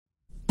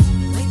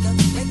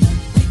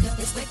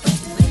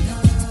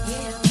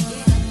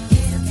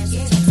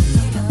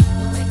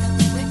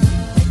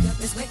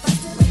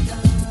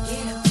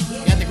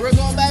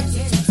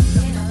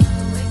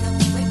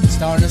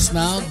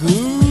smell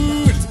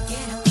good.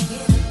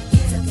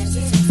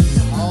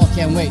 Oh,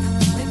 can't wait.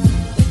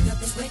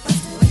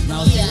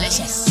 Smells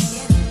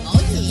delicious. Oh,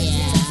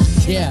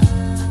 yeah. Yeah.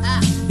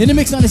 In the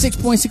Mix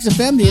 96.6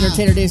 FM, the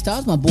Entertainer Day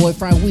Styles, my boy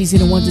Friday Wheezy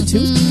and the ones and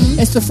twos.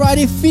 It's the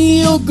Friday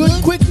Feel Good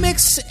Quick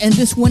Mix, and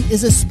this one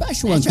is a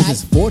special one because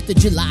it's 4th of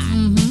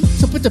July.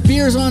 So put the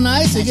beers on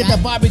ice and get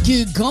that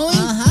barbecue going.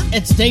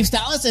 It's Dave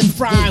Styles and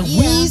Friday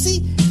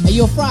Wheezy. Hey,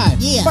 yo, Fry,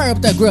 fire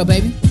up that grill,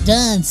 baby.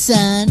 Done,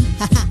 son.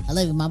 I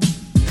love you, mama.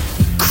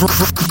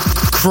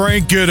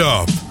 Crank it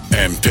up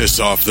and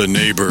piss off the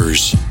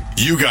neighbors.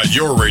 You got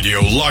your radio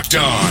locked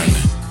on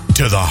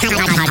to the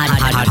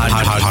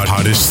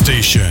hottest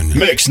station.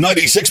 Mix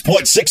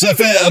 96.6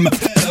 FM.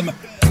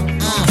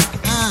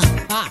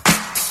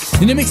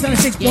 In the Mix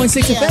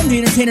 96.6 FM, the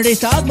Entertainer Day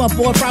Styles, my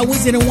boy Friday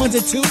Wheezy and the ones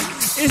and twos.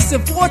 It's the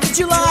 4th of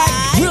July.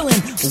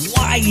 Grilling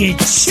while you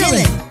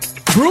chilling.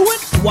 Brewing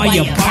while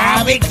you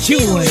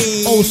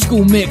barbecuing. Old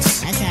school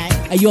mix. That's right.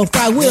 Hey, yo,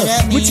 Friday Will,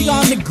 what you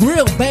got on the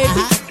grill,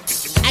 baby?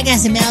 I got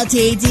some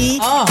LTD.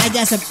 I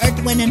got some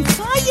Earth, Wind, and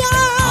Fire.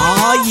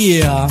 Oh,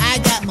 yeah. I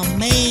got my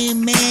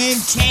main man,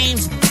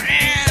 James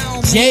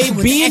Brown.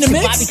 JB in the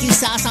mix. BBQ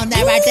sauce on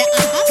that right there.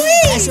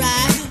 That's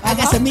right. I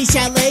got some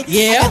Michelle.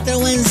 Yeah. I got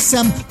throw in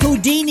some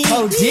Whodini.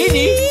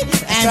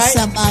 And right.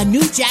 some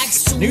New Jack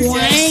Swing, baby.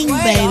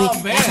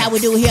 Oh, That's how we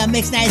do it here on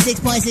Mix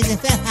 96.6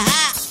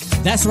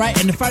 FM. That's right.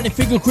 And the Friday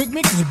Figure Quick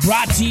Mix is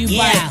brought to you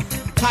by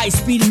High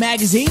Speed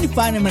Magazine. You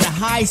find them at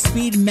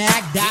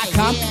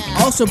highspeedmag.com.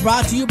 Also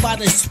brought to you by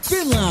the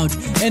Spin Lounge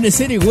in the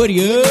city of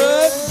Woodard.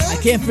 I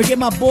can't forget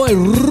my boy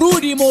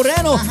Rudy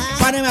Moreno.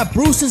 Find him at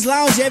Bruce's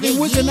Lounge every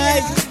winter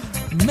night,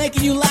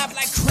 making you laugh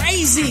like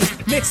crazy.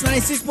 Mix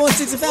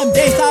 96.6 FM.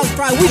 Dave Styles,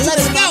 Friday.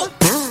 Let's go.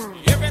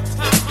 Every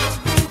time I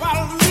move, I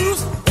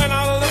lose. When I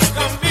look,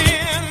 I'm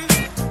in.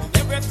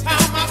 Every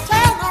time I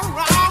turn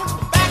around,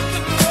 back to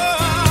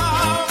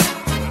love,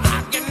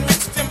 I get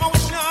mixed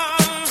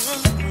emotions.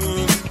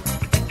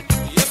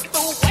 It's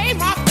the way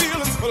my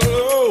feelings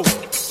flow.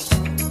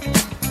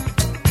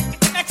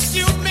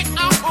 Excuse me,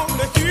 I'm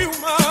only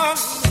human.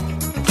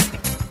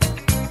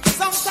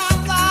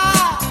 Sometimes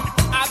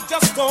I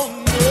just don't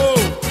know.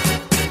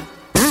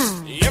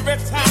 Every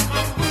time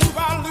I move, I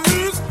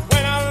lose.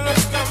 When I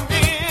look, I'm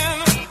in.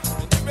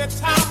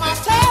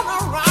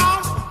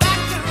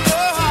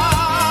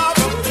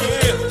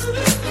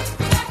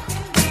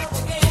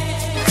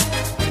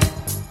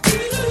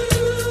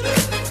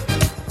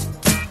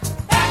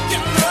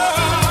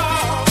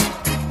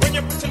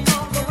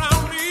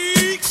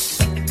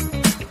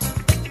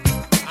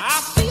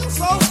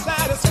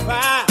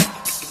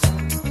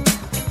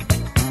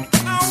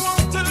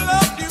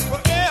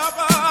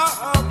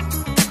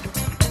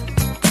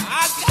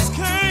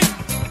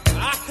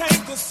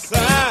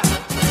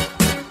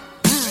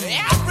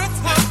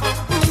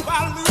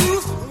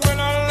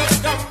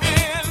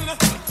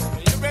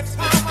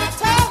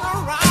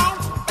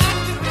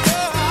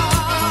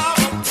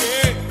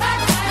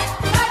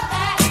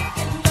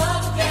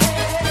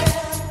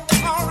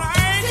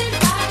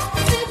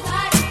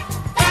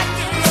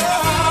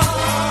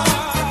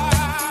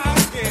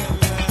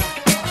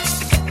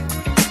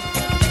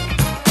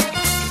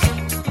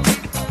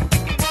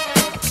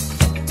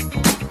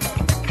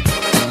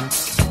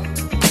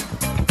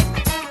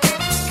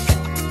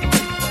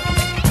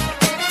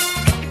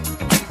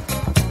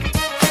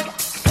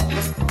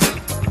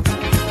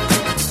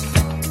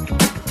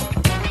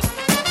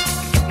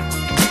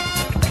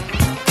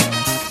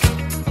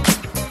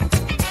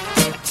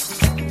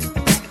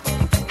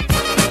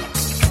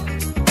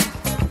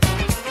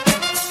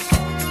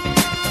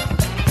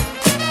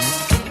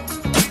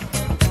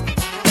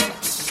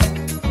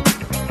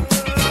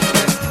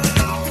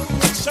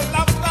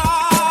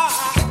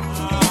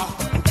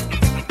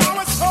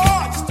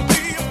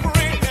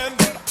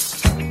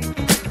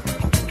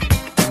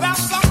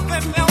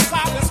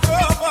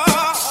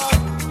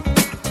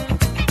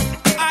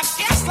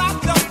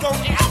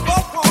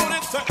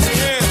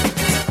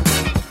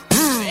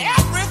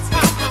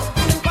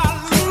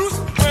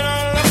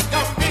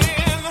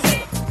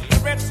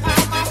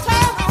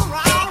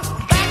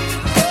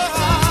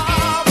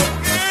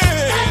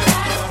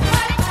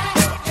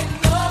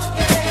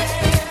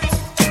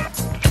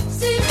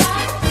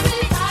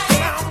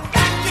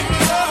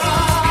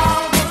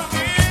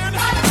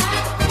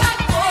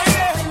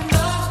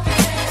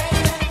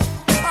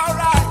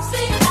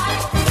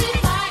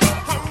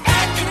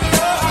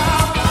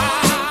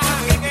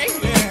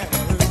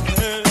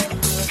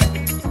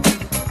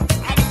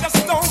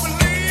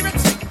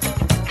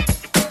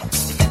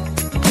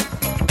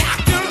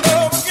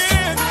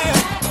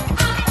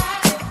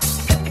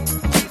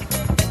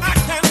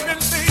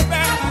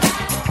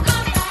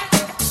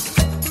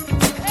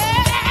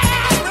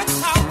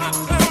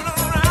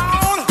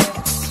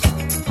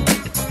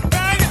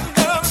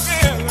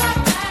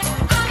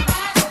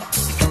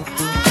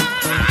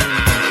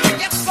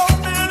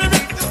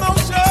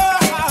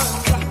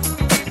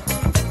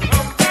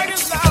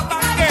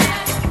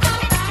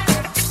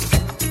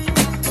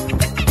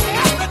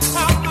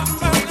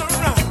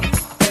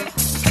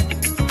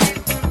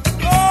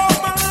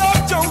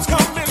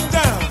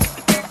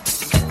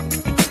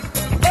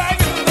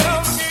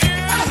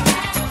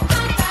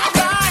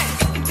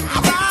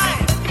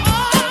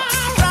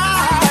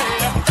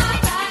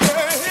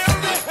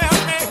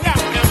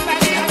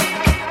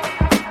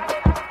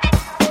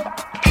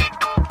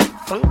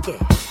 funky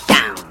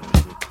down.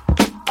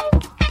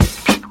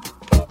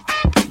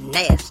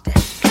 Nasty.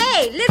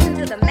 Hey, listen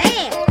to the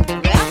man.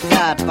 Well,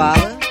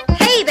 Godfather.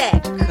 Hey there.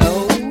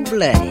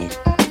 Cold-blooded.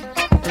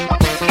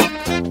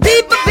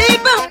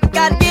 People,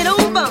 gotta get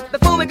over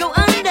before we go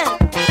under.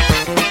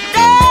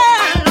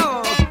 Down,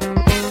 Lord.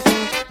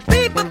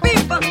 People,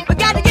 we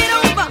gotta get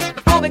over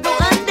before we go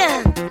under.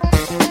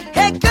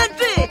 Hey,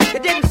 country, you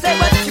didn't say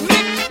what you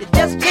meant. You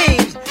just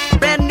changed.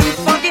 Brand new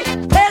funky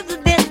president.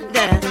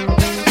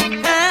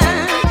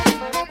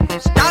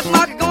 Stock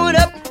market going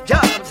up,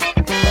 jobs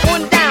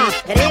going down.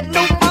 It ain't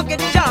no funky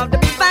job to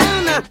be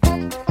found.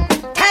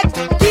 Tax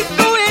keep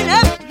going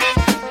up.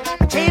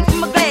 I changed from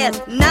my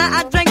glass, now I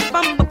drink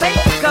from my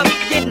paper cup.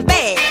 Getting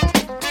bad.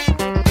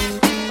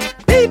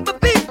 People,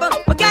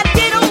 we gotta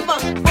get over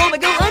before we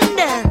go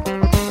under.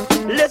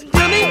 Listen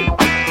to me.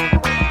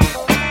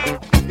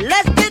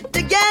 Let's get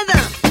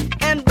together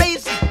and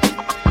raise.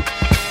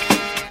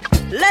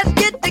 Let's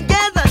get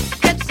together,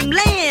 get some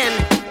land.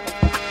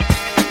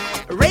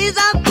 Raise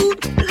our food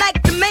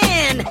like the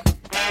man.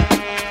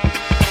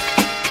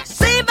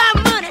 Save our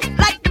money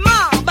like the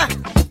mob.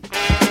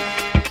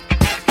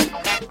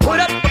 Put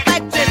up the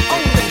factory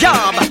on the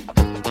job.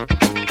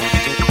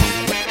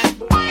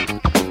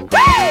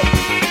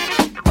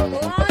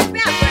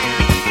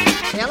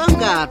 Tell him,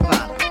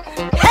 Godfather.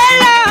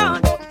 Hello.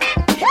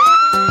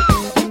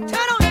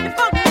 Turn on the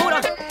funk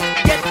motor.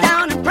 Get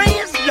down and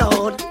praise the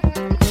Lord.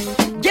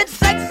 Get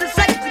sexy,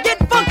 get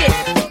funky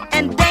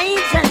and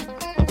dance.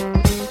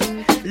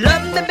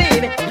 Love me,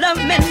 baby, love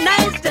me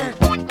nice.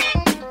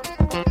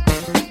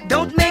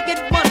 Don't make it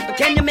once, but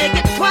can you make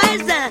it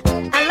twice?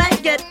 I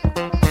like it.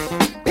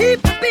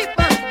 People,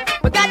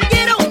 we gotta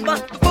get over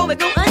before we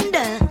go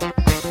under.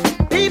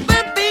 People,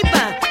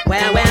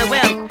 well,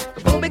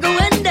 before we go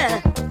under.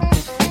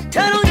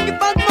 Turn on your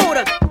funk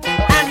motor.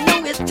 I know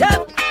it's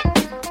tough.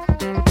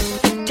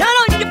 Turn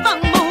on your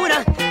funk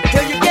motor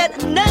till you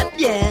get enough,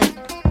 yeah.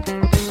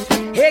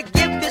 Hey,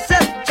 give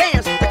yourself a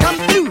chance to come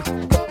through.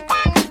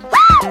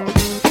 Woo!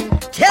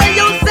 Tell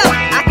yourself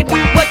I can do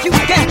what you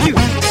can.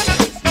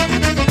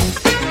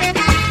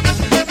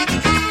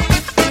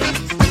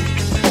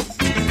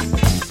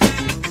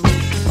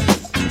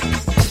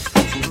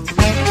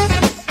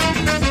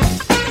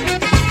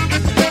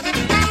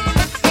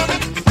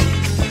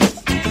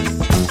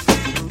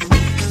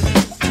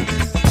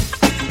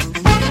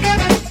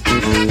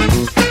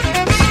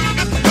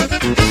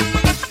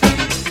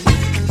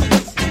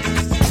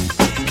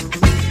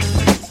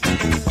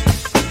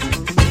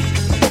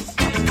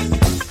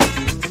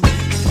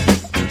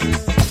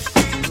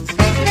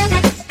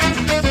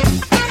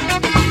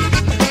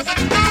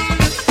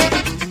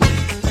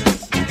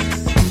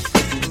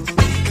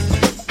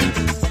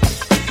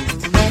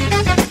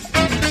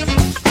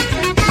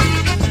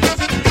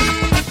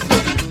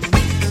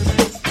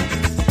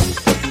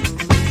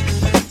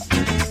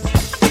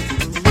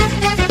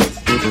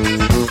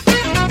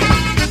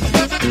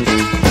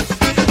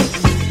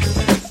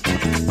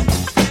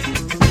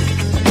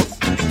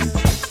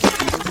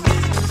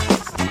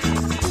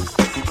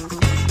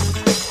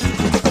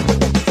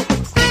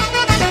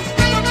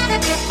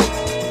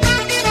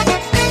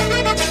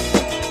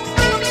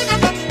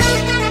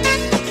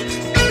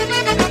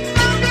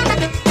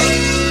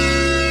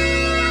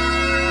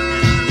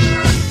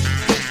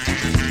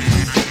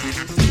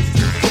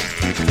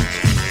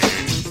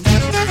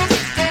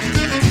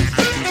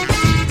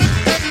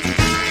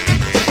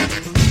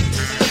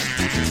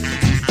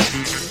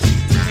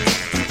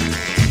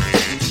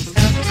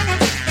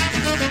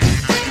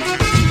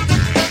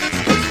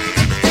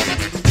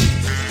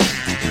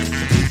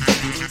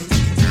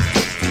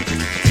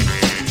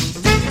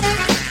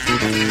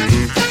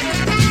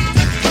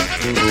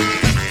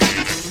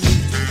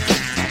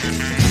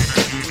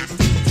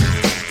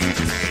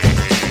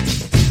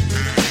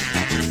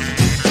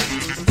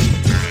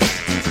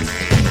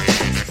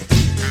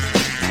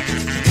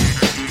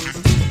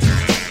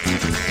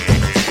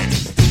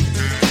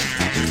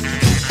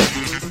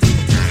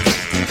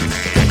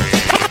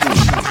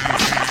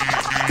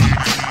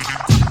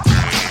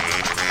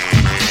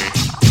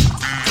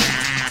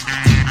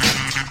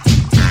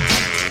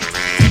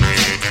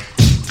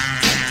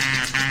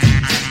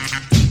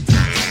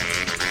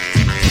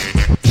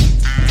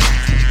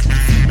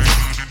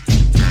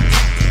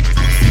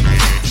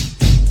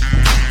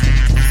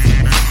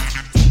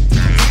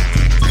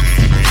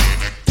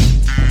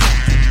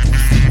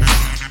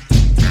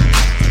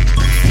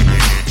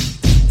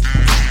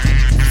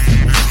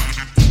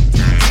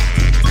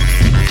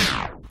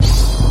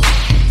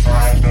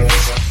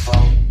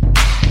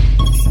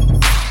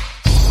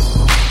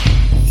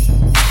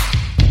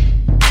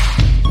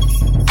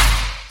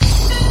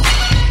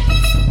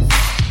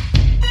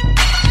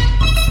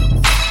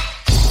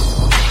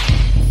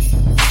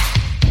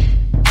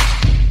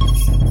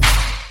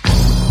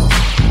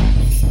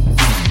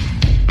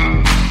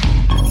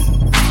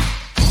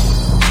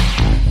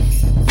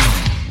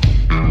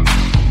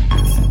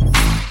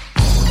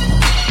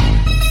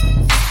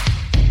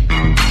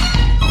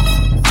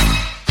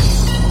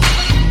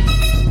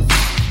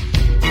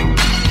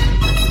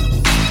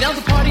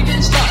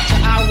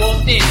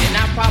 month in, and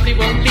I probably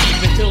won't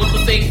leave until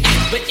the thing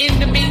ends. But in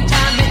the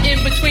meantime and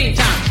in between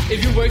time,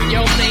 if you work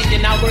your thing,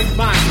 then I work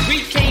mine.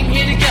 We came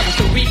here together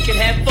so we can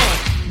have fun.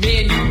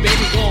 Me and you,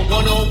 baby, going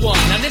one-on-one.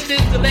 Now this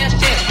is the last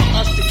chance for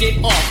us to get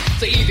off.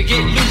 So either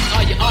get loose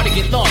or you ought to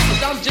get lost.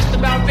 Cause I'm just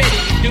about ready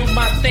to do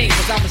my thing.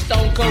 Cause I'm a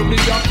stone cold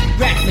New York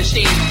rap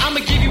machine.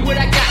 I'ma give you what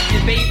I got,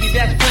 and baby,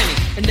 that's plenty.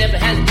 And never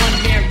has one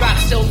man rock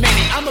so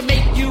many. I'ma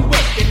make you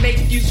wet and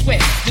make you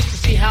sweat, just to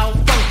see how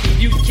funky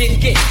you can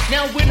get.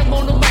 Now when I'm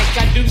on the mic,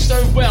 I do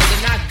serve well,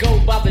 and I go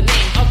by the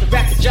name of the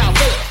rapper July.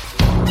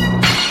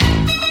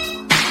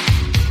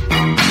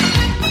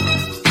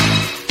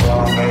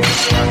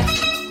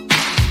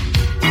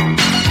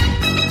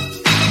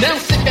 Now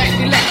sit back,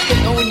 relax,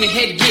 put on your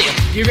headgear.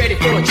 You're ready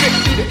for a trip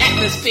through the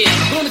atmosphere.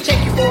 Gonna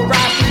take you for a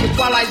ride through the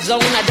twilight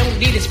zone. I don't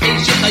need a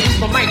spaceship, I use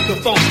my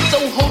microphone.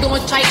 So hold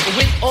on tight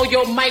with all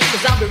your might,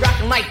 cause I'll be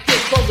rocking like this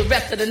for the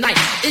rest of the night.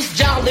 It's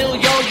John Lil,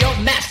 your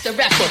master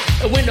rapper.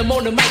 And when I'm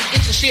on the mic,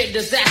 it's a sheer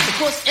disaster.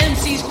 Cause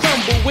MCs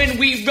crumble when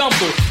we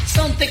rumble.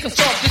 Some think I'm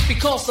soft just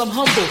because I'm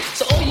humble.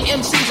 So all you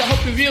MCs, I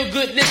hope you're real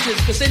good listeners.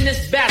 Cause in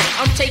this battle,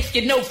 I'm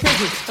taking no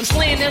prisoners. I'm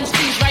slaying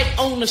MCs right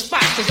on the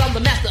spot. Cause I'm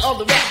the master of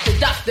the rap, the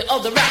doctor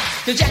of the rap.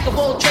 The jack of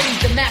all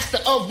trades, the master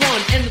of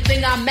one. And the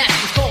thing I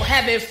master is called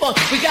having fun.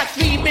 We got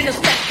 3 minutes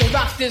left to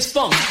rock this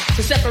funk,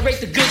 to separate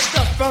the good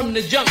stuff from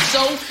the junk.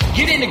 So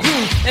get in the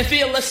groove and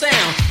feel the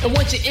sound. And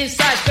once you're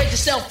inside, spread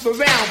yourself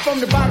around. From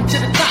the bottom to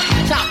the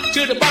top, top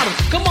to the bottom.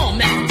 Come on,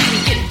 Master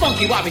D, get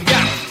funky while we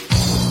got 'em.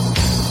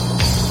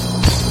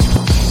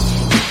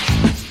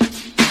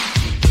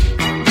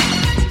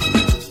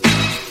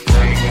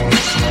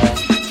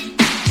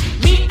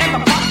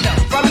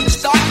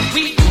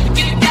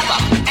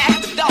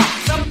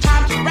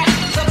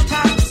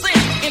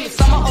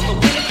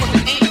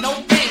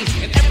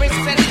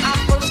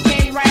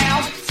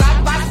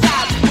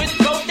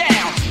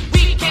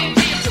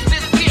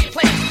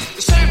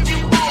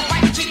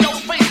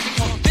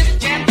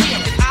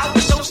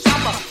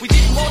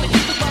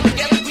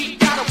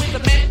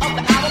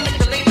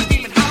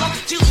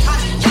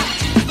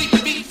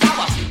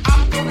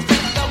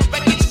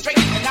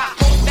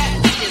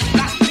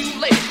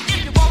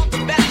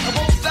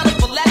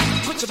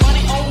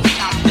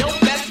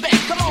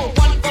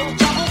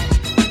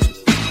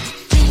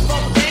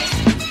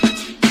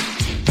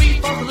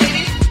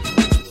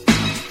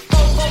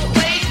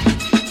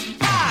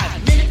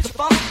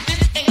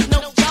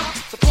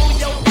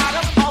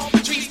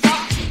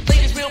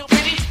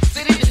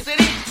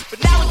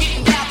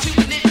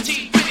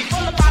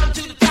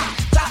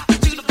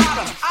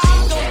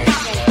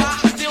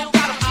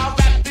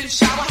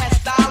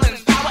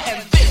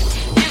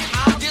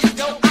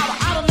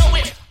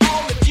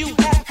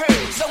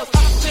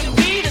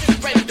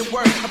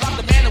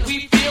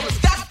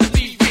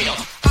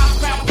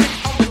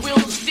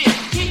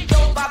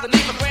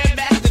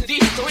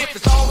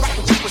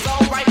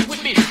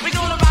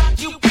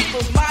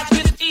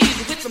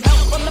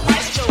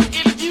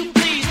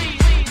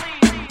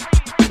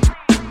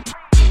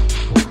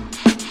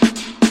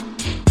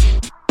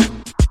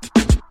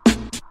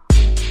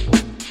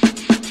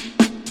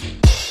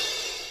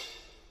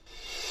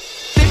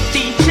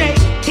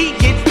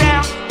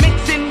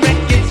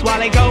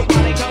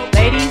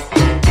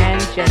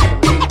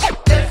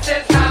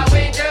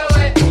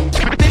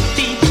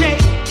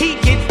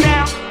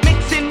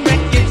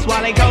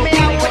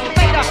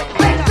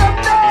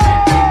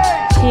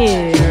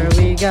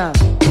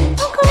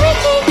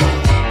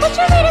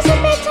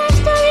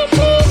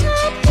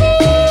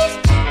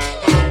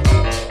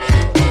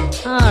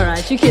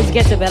 You kids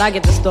get to bed, I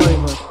get the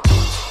storybook.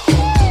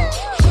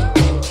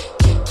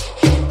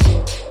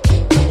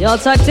 Y'all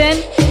tucked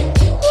in?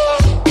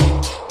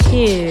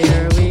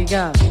 Here we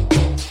go.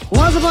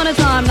 Once upon a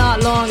time,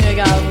 not long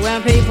ago,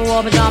 when people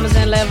wore pajamas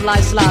and lived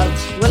life slow,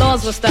 where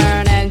laws were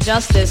stern and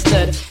justice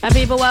stood, and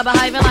people were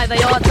behaving like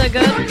they ought to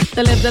good,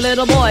 there lived a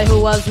little boy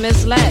who was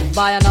misled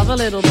by another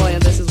little boy,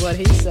 and this is what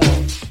he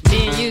said.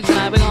 Me and you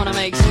tonight, we're gonna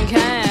make some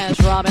cash,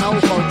 robbing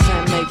old folks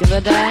and making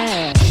the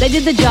dash. They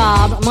did the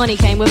job, money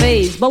came with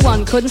ease, but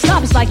one couldn't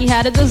stop, it's like he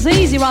had a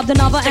disease. He robbed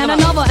another and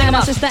another, and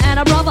a sister and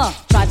a brother.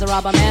 Tried to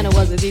rob a man who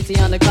was a DT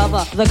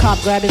undercover. The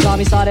cop grabbed his arm,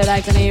 he started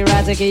acting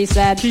erratic. He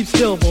said, "Keep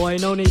still, boy,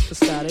 no need for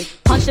static."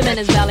 Punched him in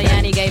his belly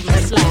and he gave him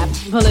a slap.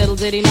 But little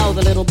did he know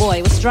the little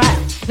boy was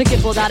strapped. The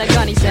kid pulled out a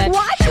gun, he said,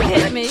 "Why'd you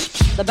hit me?"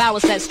 The barrel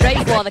set straight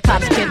for the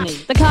cop's kidney.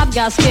 The cop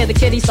got scared, the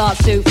kid he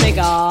starts to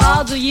figure,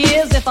 I'll do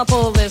years if I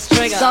pull this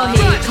trigger. So he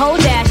cold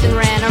dashed and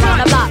ran around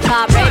the block,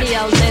 cop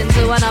radios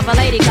into another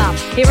lady cop.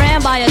 He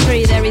ran by a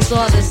tree, there he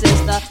saw the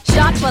sister.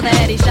 Shots for the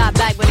head, he shot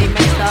back when he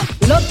missed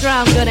her. Looked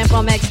round good and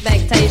from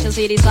expectations,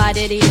 he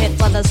decided he'd hit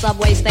for the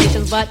subway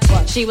stations. But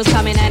she was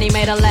coming and he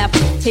made a left.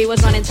 He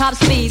was running top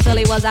speed till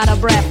he was out of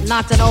breath.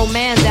 Knocked an old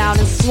man down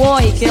and swore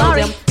he killed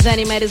him. Then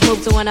he made his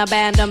move to an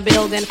abandoned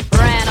building.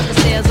 Ran up the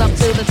stairs up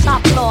to the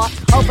top floor.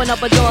 Opened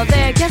up a door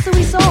there, guess who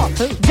he saw?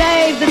 Who?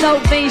 Dave, the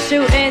dope fiend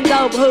shooting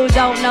dope. Who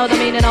don't know the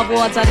meaning of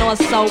water nor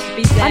soap?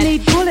 He said, "I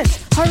need bullets,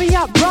 hurry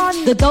up,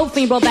 run. The dope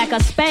fiend brought back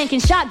a spanking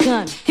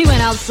shotgun. He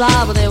went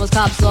outside, but there was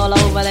cops all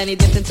over. Then he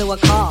dipped into a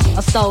car,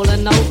 a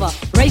stolen Nova.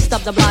 Raced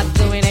up the block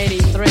doing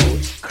 83.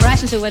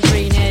 Crashed into a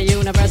tree near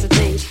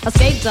University.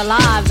 Escaped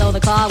alive, though the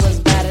car was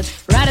battered.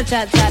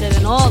 Rat-a-tat-tatted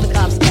and all the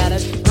cops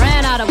scattered.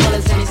 Ran out of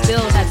bullets and he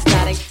still had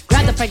static.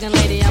 Grabbed the pregnant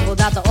lady and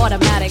pulled out the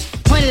automatic.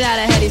 Pointed at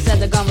her head, he said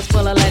the gun was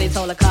full of lead. He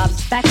told the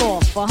cops, back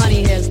off, for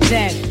honey here's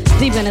dead.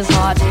 Deep in his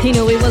heart, he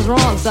knew he was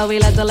wrong, so he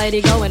let the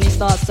lady go and he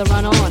starts to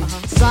run on.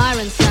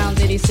 Siren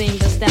sounded, he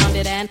seemed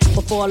astounded, and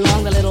before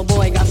long the little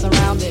boy got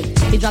surrounded.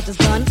 He dropped his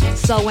gun,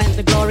 so went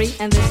the glory,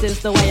 and this is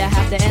the way I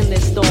have to end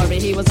this story.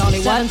 He was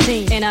only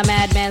 17 in a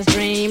madman's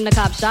dream. The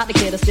cop shot the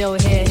kid, I still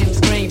hear him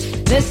scream.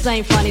 This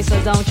ain't funny,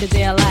 so don't you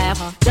dare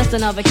laugh. Just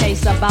another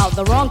case about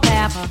the wrong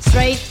path.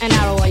 Straight and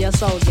narrow or your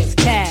soul gets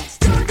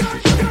cast. Good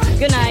night,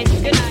 good night,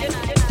 good night.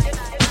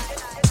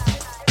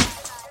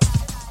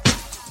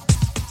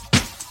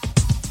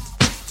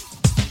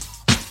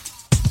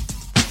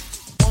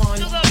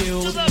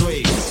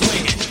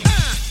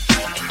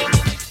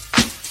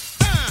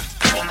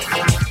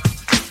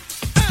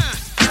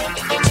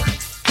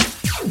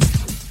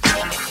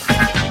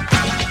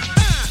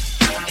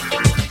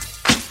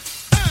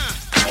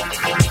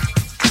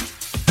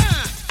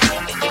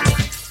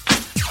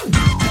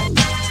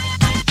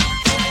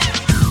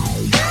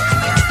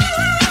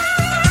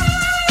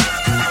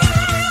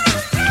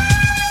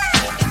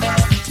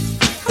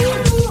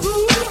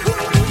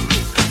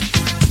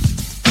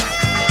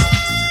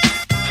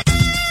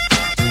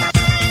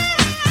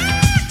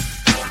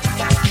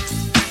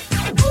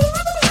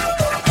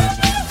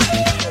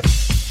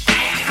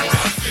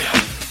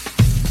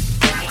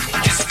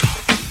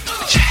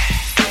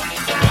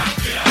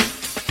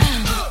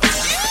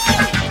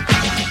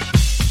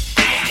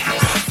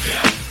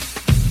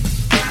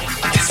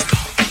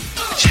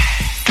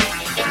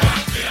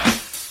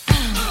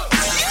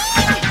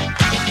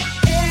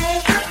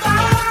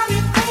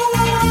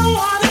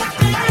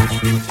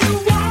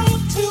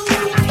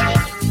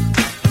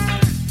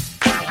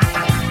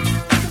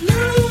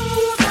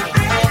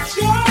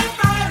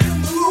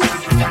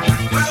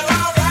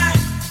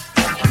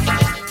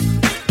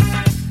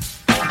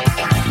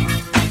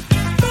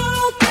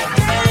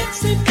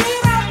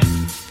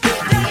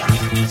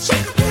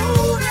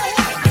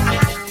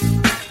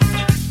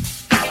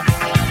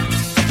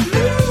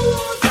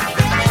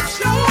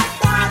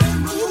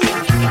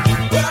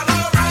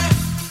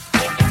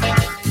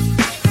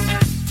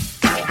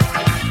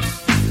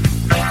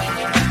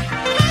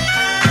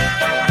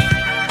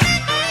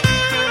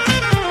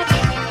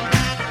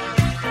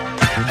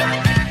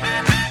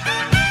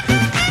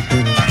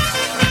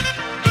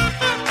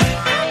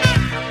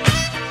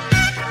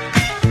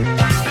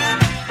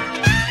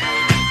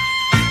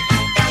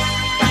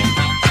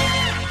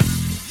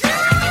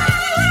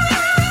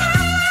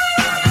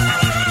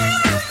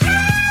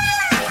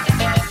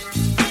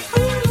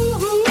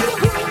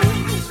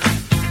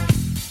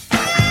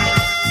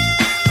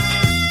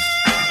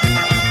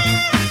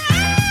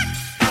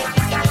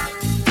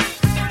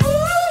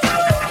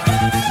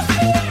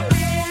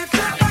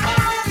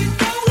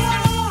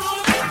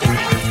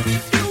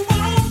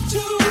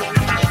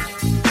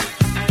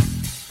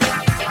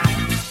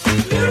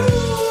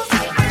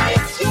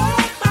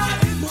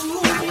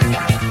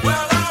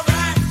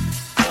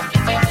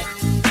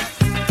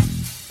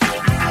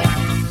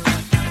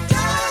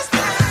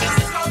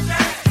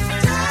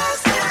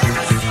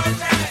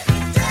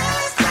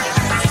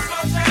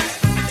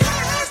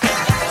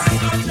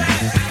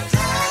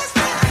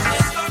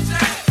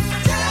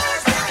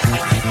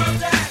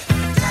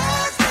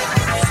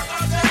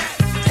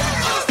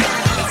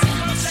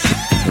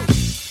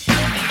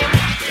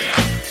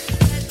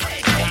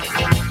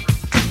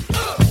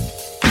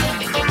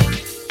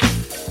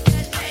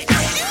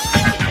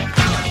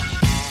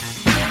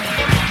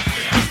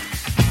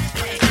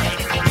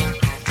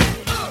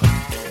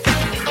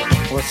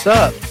 What's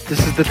up?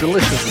 This is the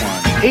delicious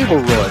one, Abel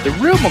Roy, the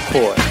real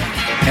McCoy.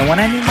 And when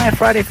I need my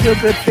Friday Feel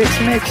Good Fix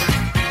Mix,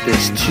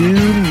 there's two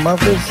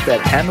mothers that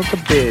handle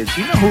the biz.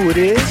 You know who it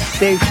is.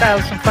 Dave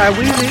Silas and Fry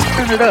Weezy.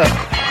 Turn it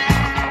up.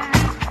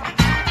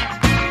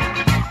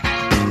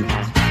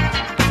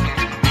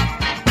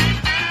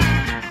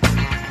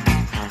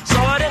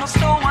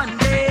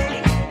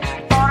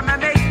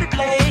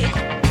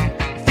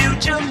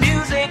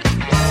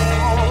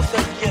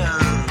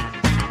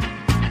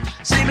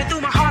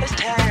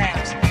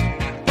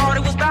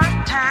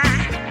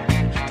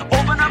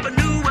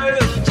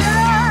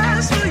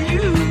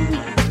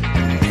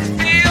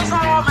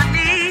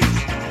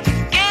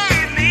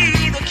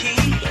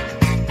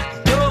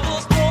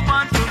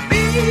 Feel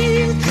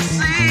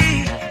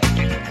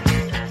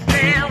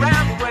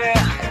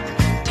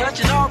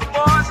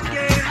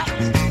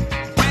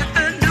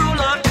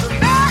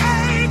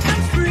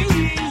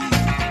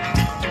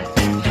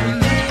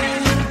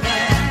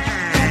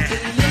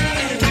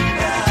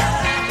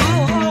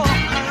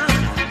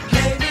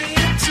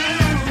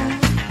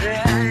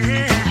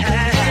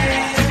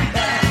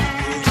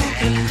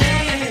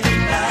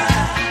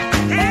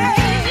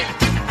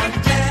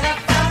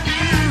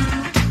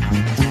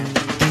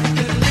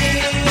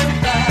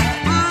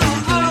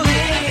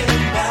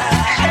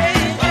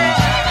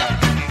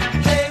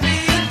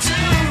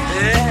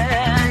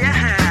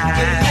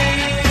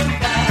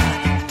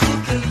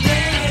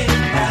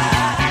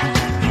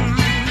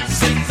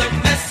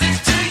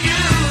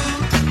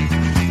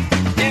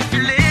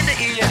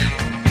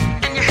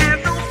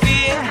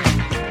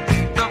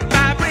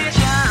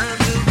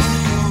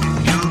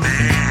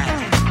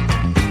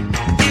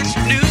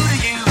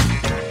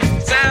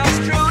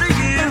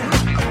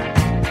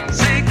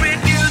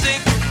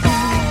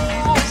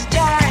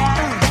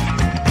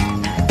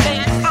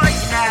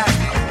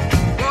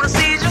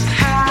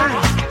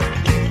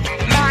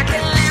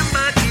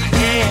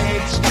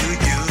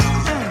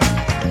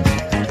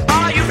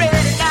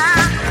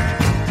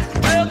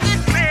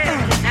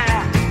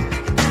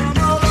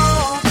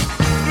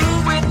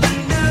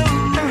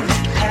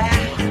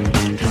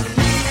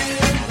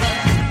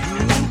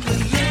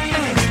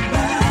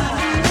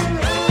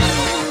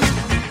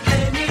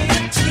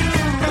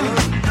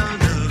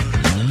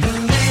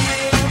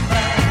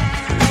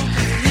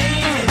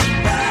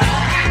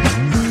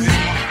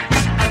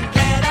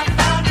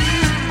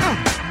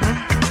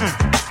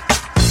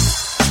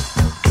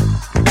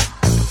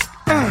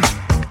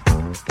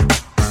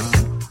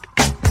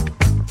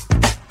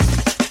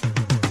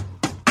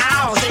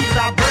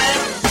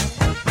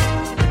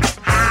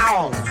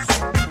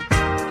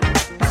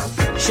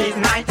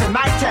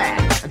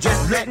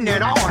letting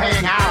it all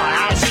hang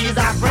out. She's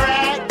a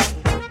bread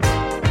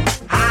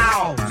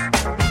house.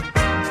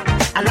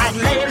 I like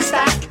lady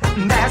stack,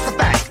 that's a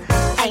fact.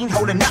 Ain't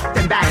holding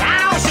nothing back.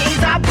 Oh,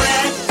 she's a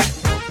bread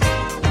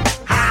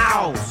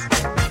house.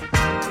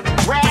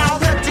 Well,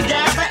 put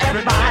together,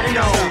 everybody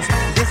knows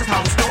this is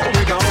how the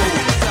story goes.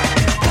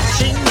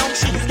 She knows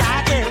she's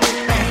got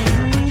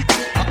everything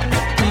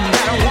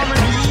that a woman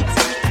needs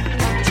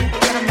to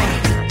get a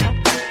man.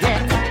 Yeah,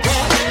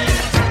 yeah.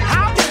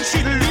 How can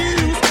she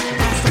lose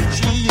so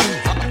cheap?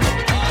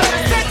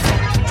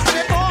 36,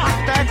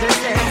 24,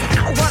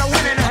 36. What a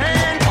winning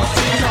hand.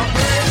 She's a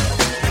bread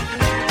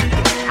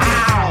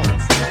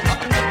house.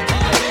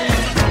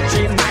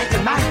 She might be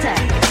my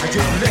tag,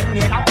 just letting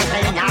it all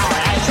hang out.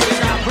 She's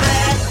a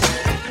bread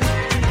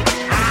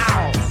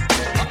house.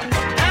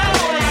 Oh,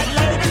 that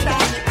lady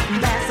back,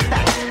 that's a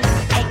fact.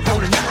 Ain't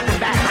holding nothing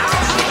back.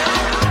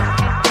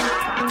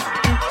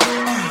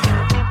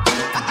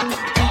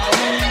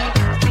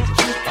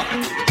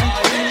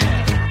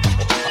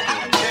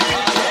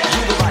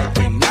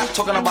 Not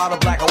talking about a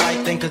black or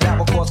white thing, cause that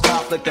will cause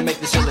conflict and make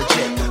this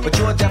illegit. But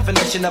your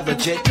definition of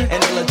legit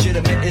and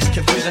illegitimate is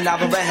confusing. Now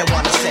the redhead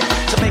wanna say,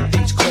 to make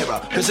things clearer,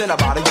 cause in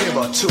about a year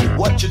or two,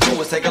 what you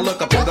do is take a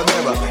look up in the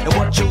mirror, and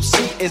what you'll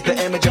see is the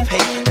image of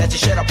hate that you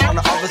shed upon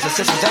the others, the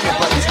sisters, and your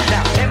brothers.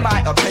 Now, in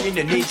my opinion,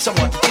 you need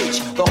someone to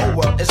teach. The whole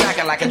world is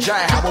acting like a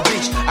giant Howell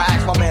Beach. I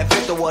asked my man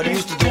Victor what he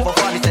used to do for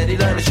fun. He said he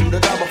learned to shoot a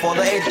gun before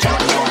the age of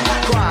 21.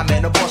 Crime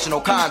and abortion,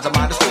 all kinds of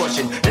my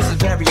distortion. This is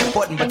very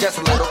important, but just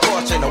a little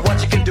caution of what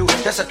you can do.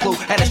 That's a clue,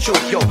 and it's true.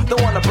 Yo,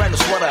 don't wanna brand a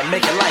sweater and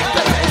make your life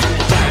better and do the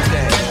right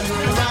thing.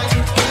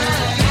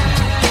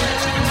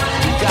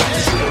 You got to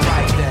do the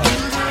right thing. Do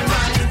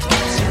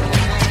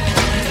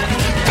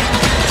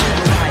the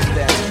right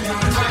thing.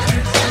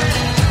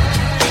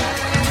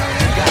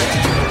 You got to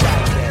do the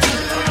right thing.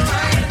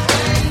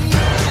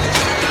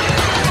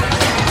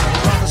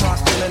 Brothers are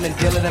stealing and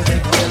dealing and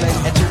big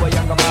wheeling, and to a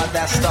younger mind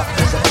that stuff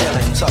is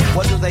appealing. So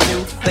what do?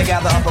 They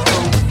gather up a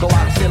crew, go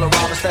out and steal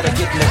around instead of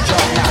getting a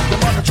job. Now your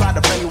mother tried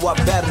to bring you up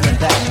better than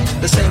that.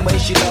 The same way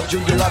she loved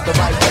you, you loved her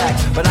right back.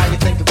 But now you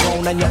think you're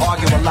grown and you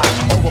argue a lot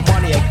over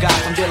money and got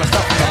from dealing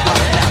stuff in the block.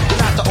 Now you're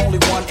not the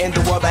only one in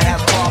the world that has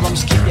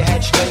problems. Keep your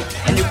head straight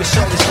and you can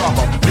surely solve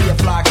them. Be a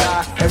fly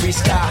guy and reach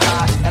sky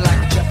high, and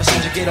like the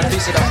Jeffersons, you get a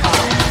piece of the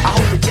pie. I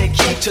hope you take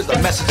heed to the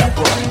message I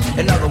brought.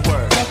 In other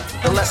words,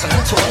 the lesson I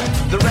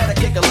taught. The red I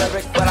kick a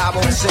lyric, but I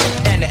won't sing.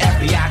 And the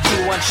FBI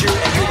crew wants you,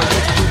 and you will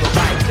get to do the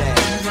right thing.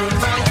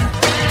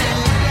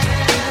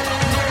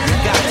 You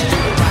got to do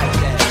the right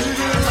thing. Do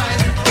the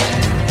right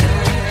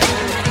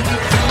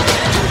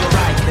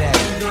thing.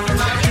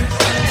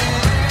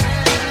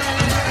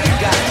 You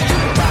got to do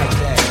the right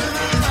thing.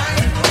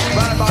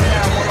 Right about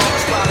now, one on the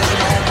spot is your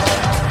home.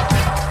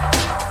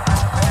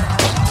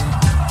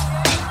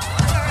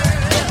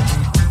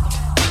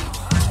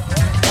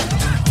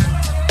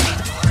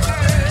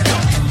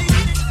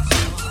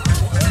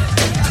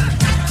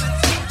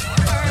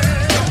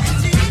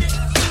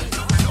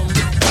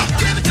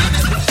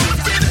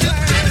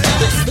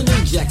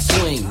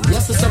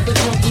 Yes, it's something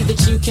funky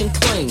that you can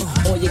cling.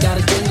 All you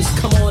gotta do is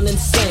come on and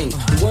sing,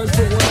 word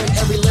for word,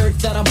 every lyric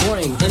that I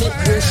bring, and it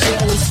will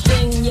surely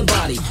sting your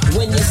body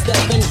when you're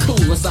stepping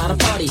cool inside a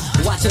party,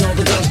 watching all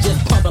the girls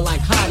just pumping like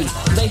hotties.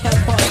 They have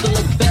parts that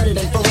look better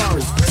than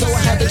Ferraris, so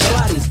I had to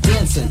try these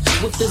dancing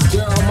with this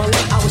girl on my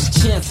way. I was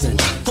chancing,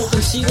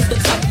 hoping she was the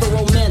type for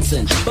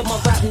romancing, but my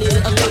rap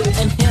needed a little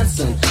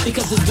enhancing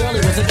because this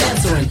girlie wasn't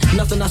answering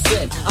nothing I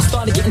said. I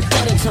started getting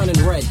fed and turning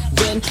red.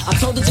 Then I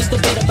told her just a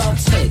bit about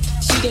Ted.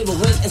 She gave a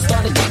wink and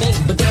started to think,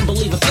 but didn't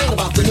believe a thing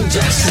about the new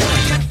jack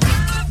swing.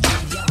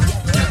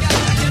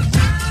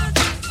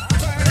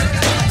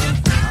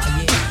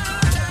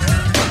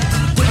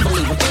 Didn't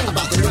believe a thing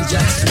about the new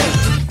jack swing.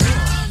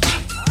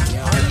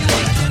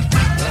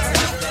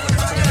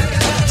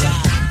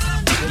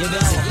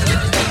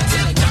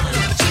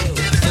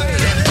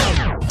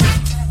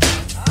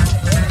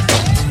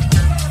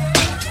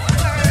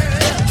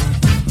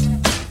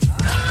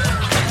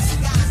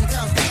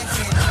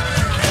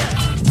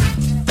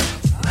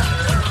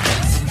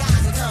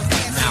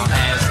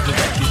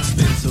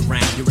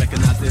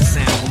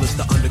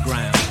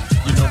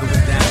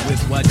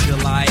 What you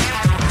like,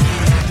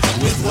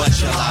 with what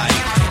you like.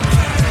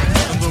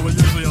 And though we're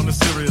usually on a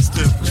serious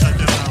tip, check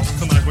it out.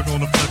 Tonight we're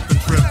gonna flip and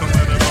trip and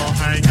let it all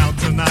hang out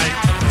tonight.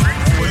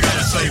 We're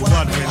gonna say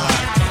what we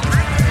like.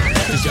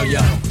 Cause yo,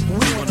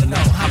 we wanna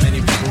know how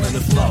many people in the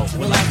flow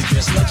would like to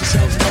just let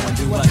yourselves go and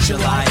do what you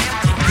like.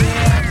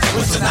 Yeah,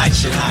 what's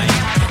tonight's your night?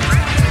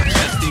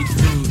 Just eat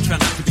food, try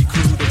not to be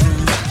crude or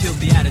rude. Kill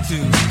the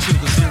attitude, chill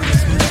the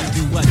serious mood and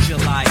do what you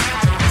like.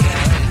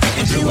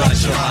 And do what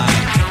you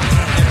like.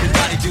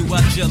 Everybody do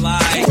what you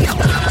like. Yeah,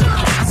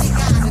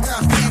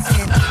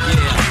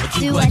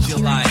 do what you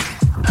like.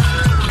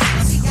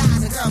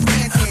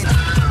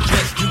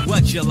 Just do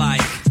what you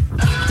like.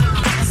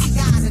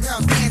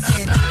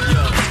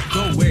 Yo,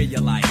 go where you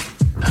like.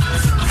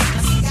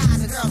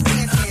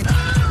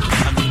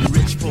 I mean,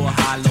 rich, poor,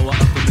 high, lower,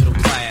 upper, middle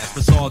class.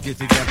 Let's all get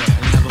together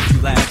and have a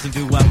few laughs and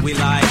do what we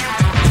like.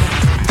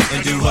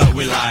 what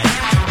we like.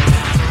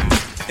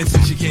 And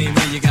since you came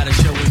here, you gotta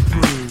show and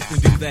prove.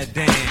 And do that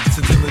dance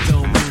until it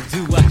don't move.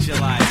 Do what you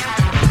like.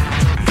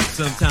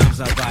 Sometimes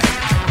I bite.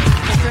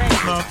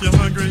 Now if you're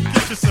hungry,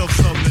 get yourself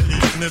something to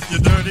eat. And if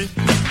you're dirty,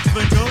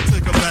 then go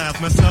take a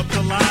bath. Mess up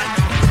the line?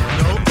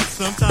 Nope,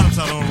 sometimes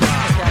I don't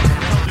ride.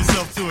 Help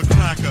yourself to a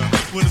cracker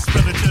with a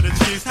spread of cheddar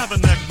cheese. Have a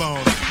neck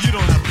bone. You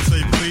don't have to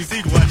say please,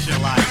 eat what you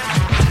like.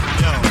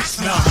 Yo,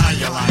 smell how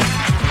you like.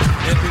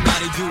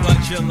 Everybody do what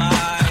you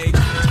like.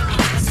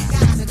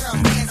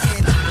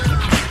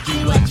 Do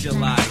what you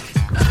like.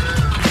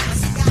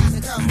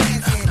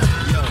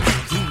 Yo,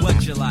 do what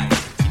you like.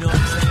 You know what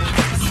I'm saying?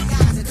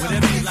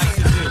 Whatever you like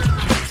to do,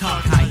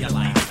 talk how you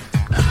like.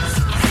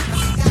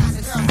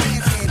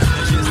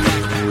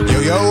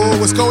 Yo,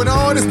 what's going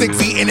on? It's Nick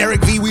V and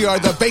Eric V. We are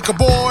the Baker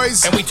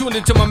Boys. And we tuned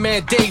into my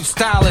man Dave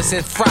Stylus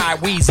and Fry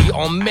Weezy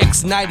on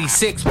Mix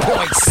 96.6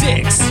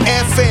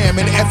 FM,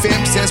 and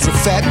FM stands for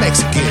Fat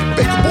Mexican.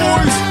 Baker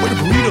Boys, where the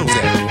burritos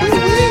at?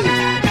 Woo-wee.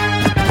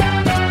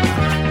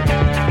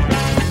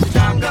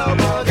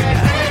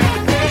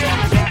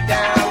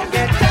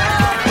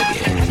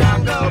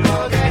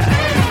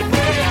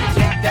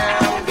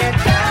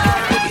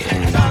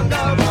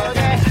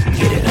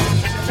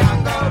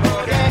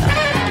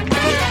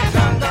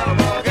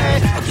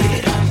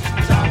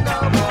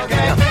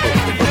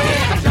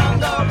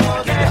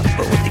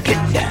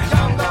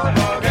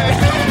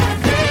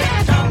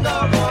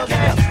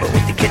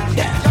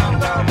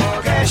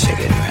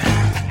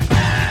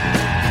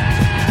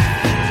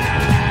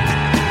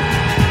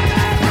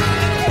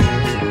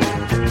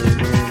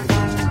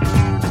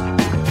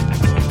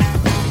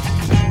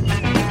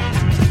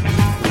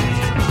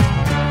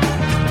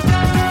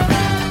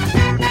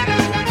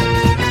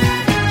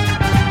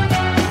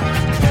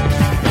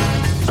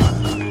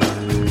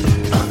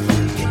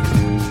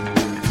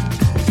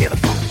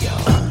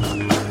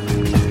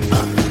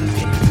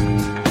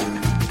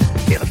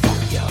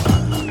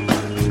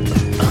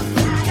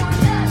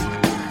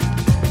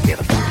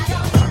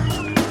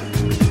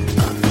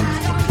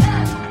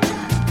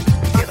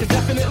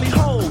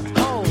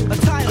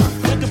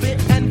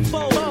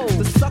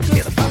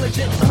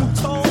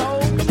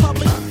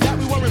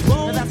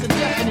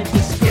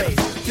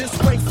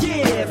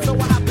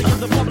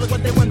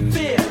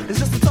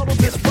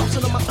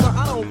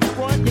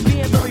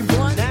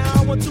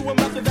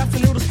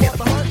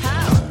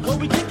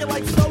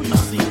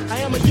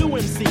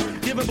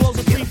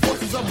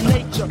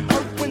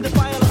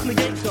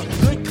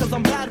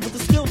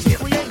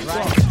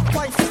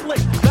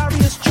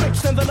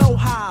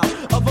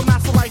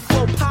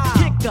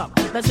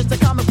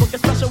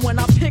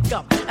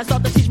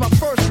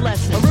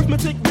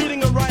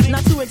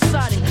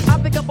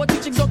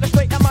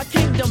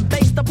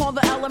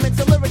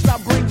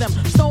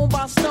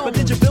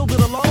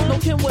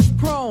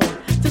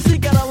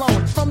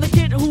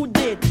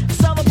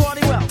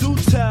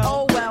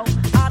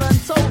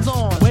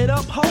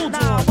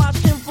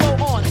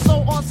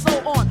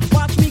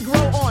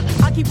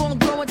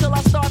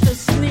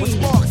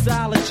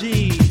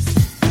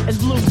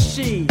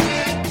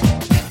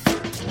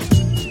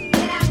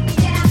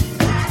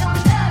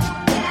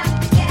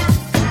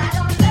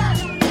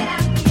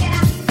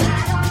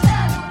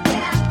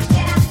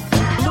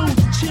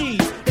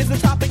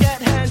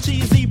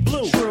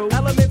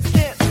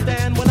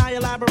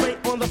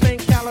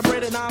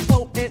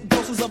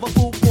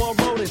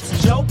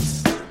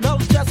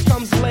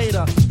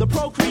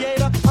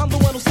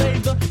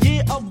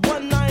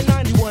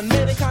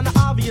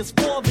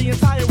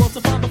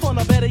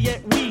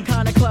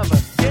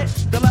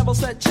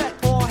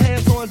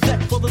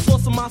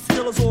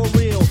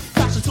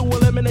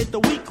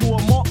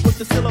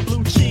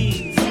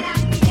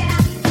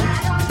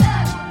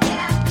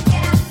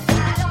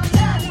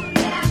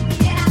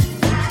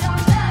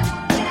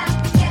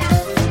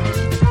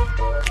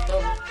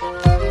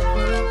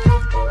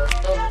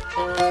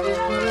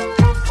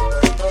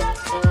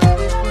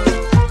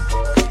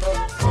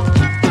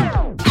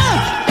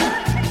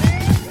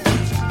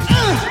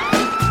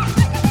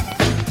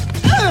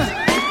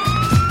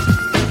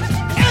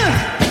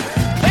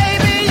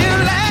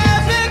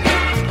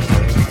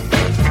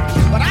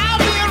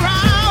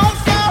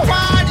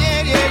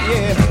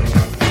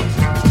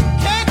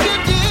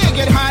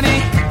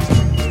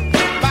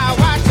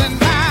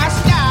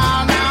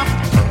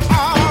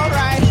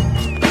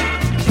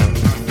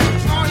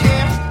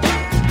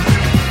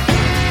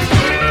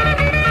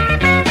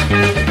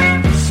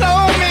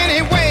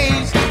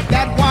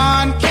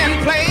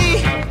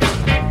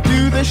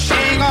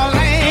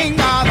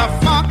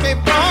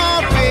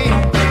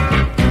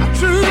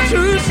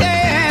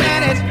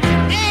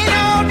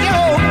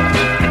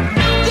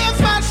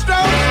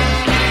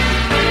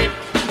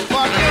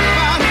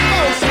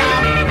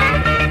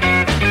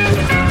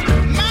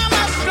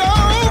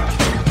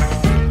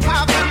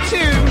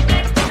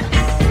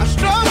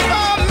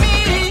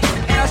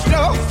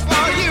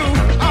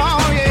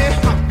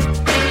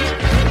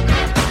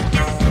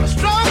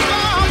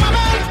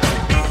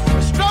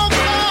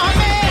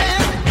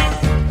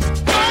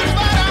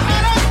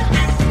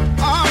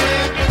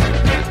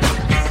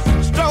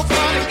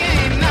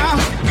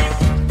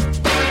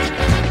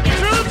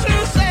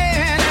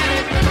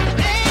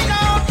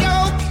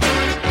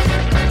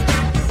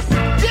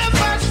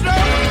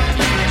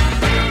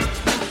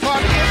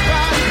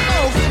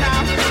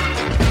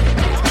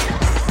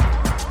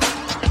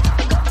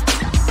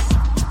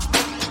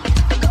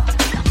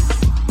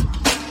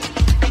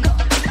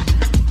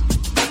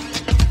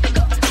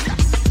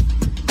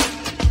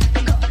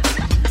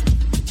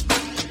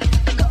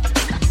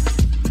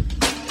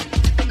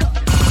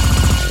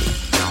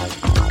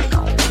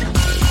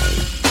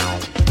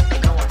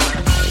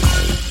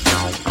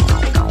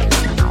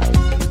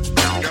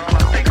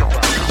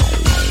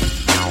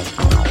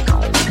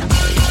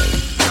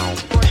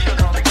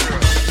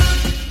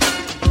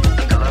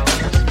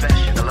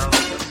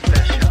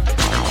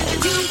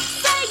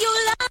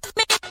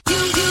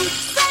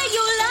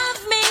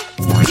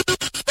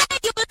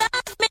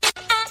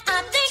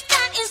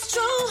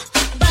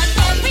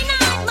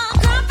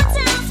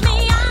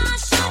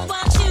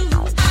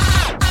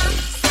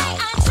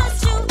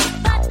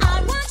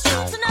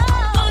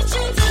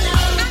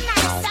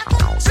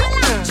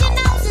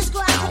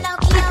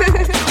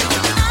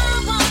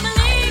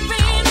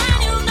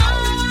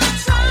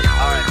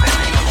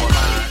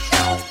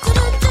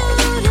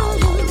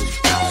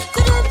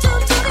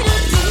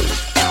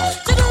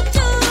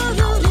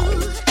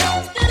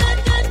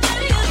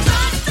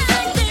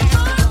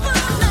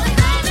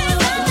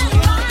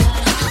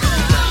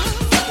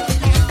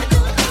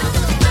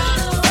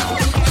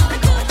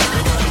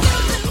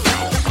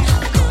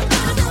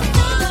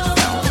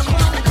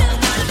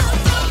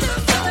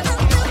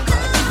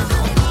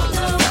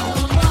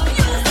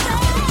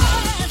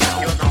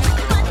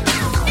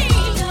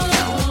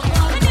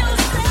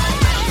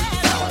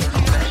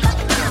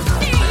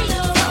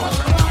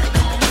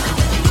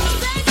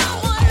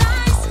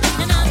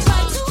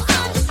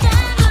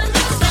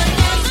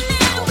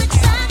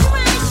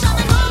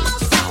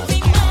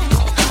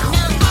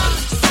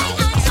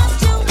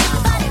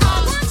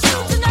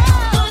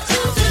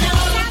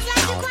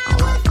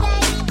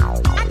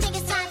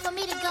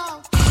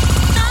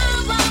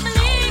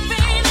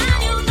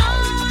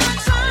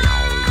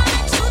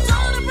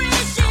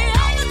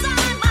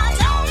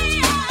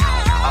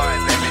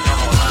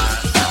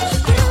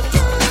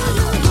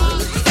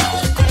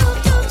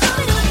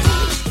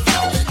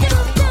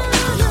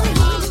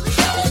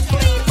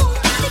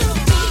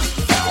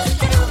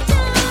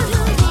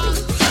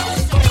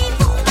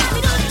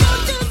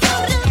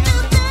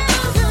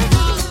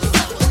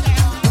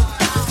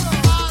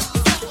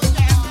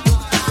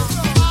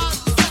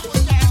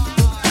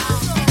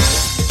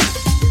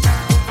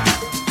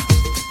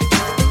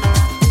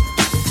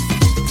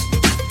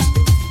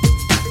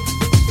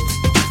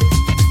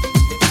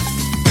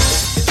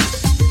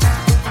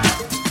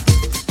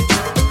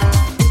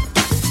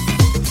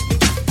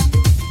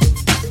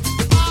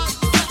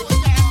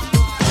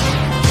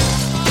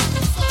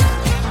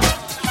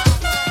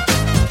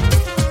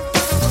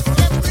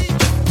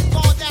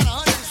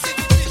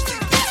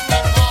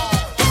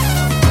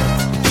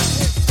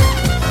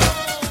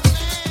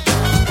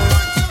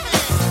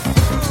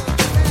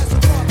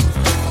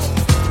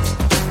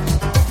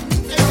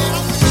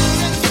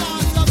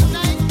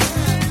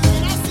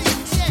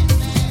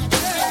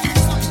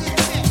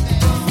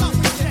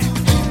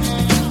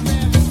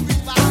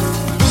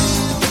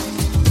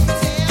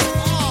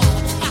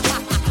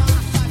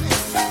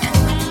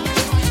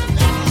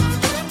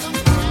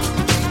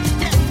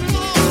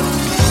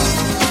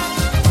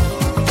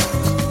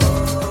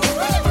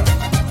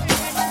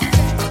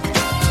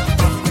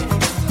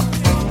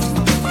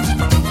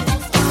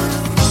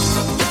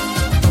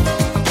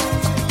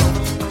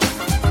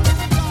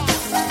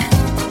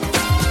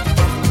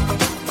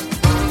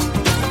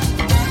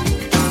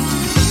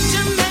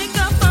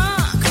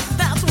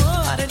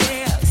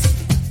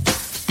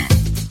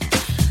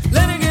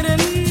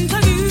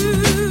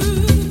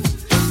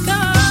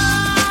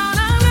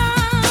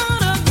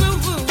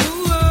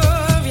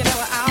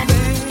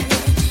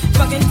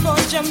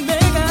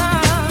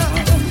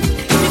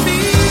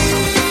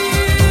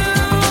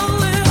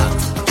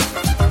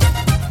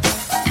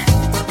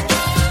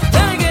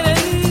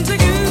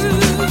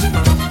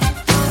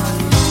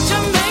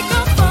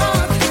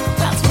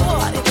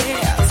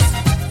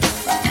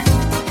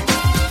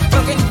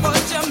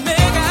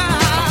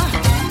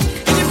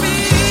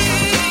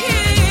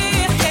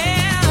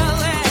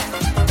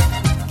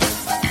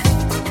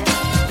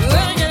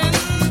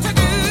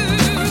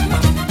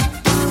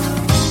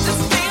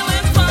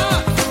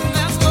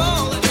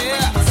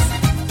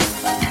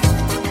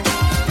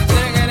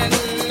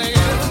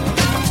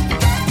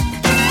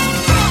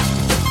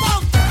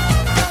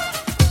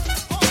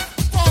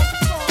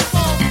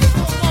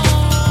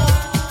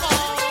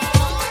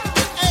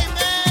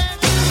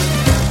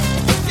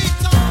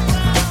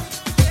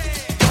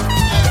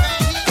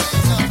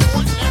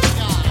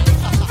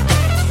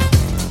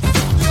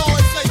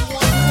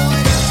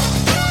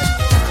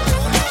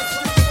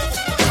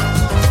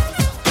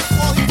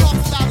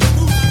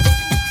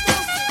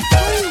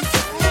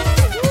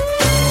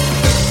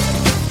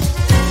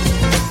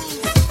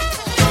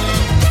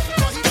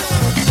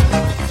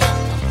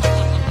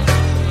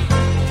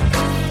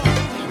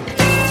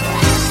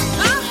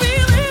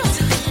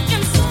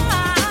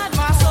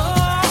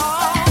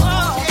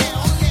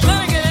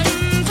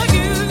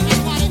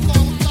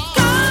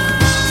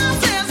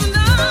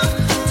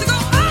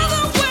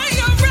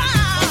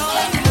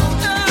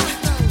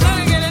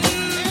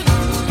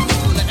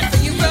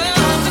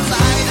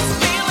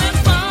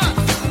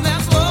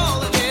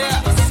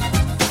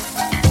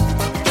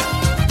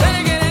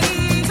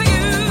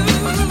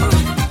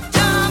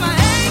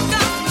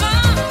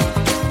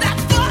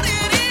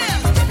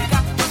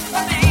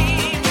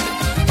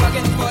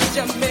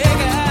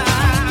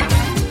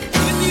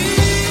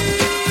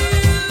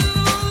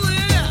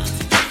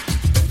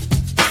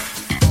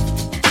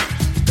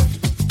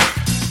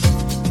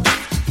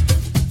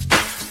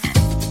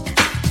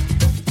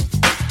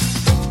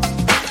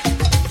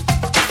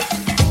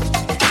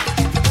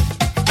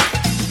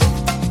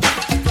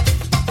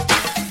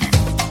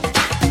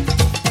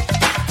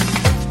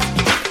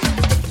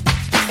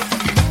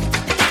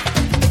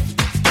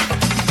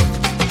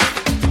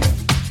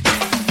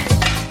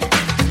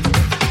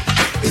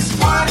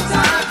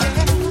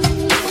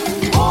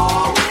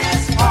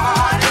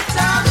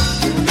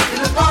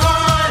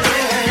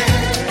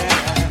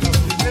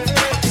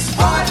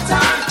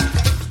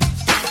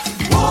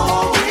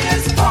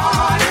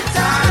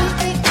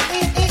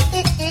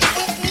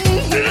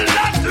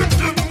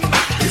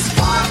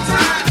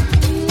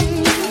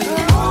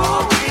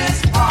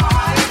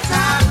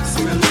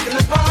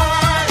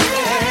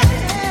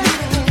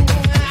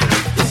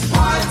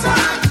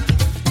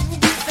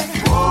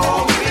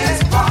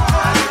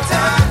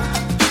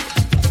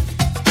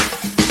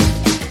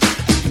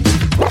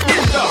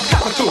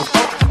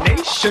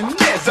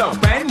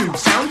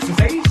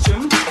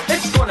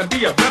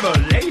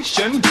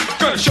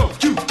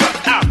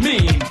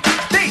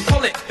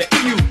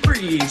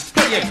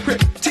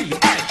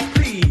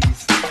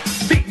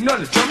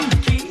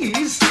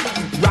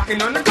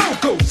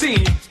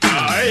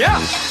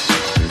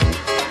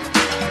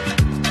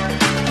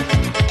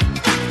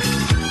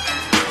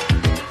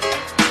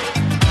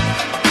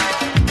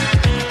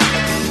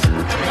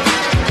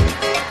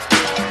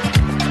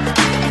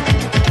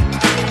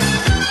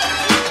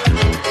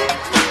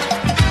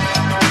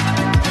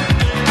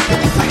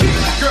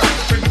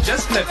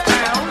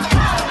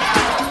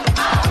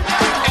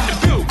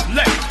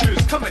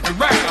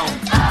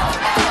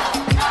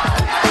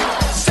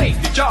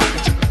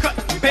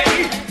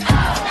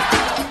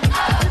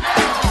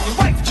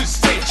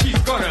 She's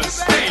gonna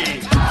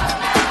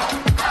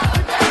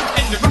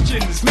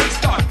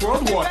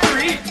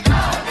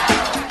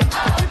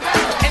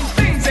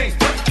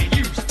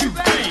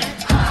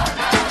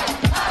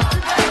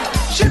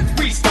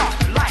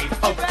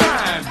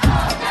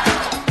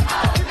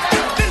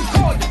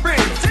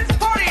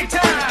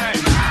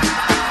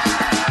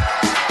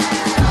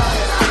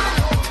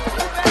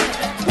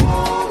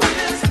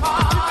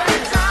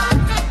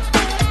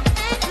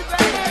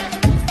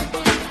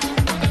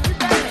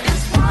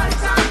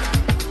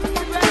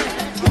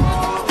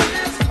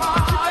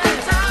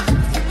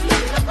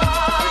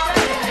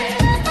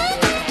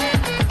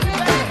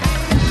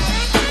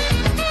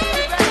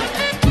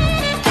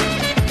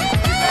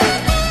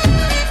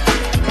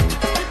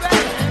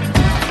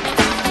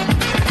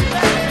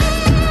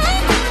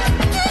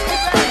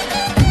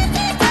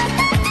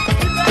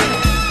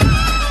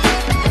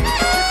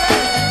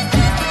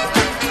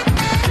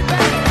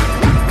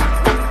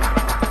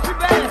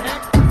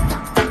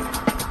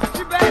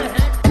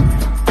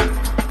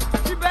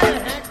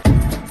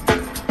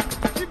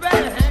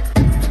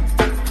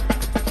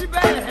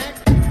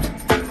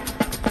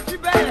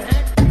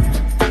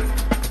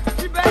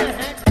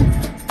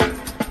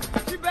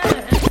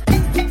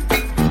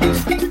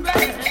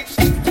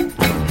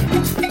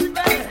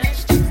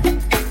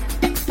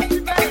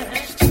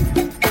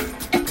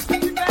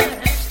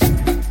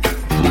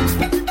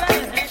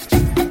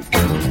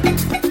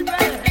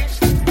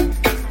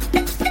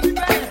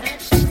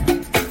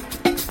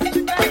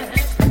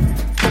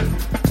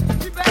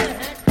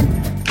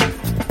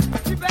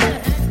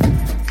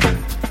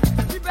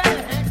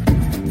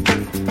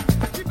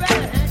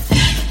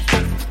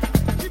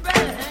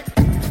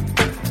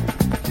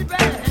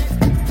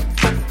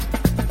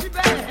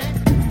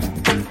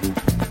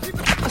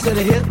to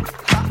the hip,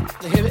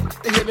 hop, the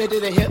hip to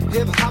the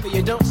hip hop.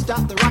 You don't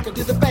stop the rocker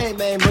to the bang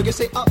bang boogie.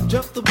 Say up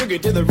jump the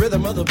boogie to the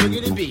rhythm of the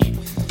boogie to beat.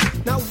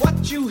 Now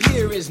what you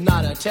hear is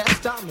not a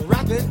test. I'm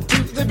rapping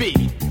to the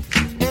beat,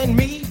 and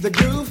me, the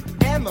groove,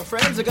 and my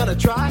friends are gonna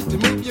try to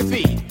move your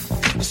feet.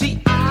 You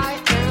see,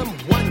 I am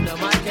Wonder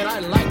Mike, and I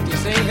like to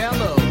say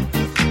hello.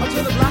 Up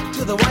to the black,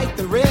 to the white,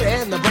 the red,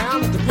 and the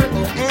brown, the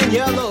purple, and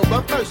yellow.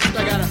 But first,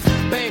 I gotta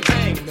bang,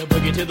 bang, the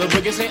boogie to the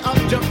boogie. Say up,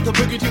 jump the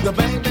boogie to the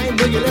bang, bang,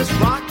 boogie. Let's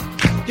rock.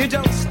 You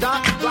don't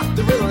stop, rock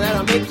the rhythm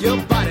that'll make your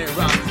body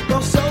rock.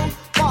 Well, so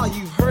far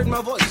you've heard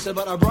my voice,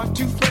 but I brought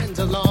two friends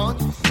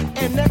along.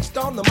 And next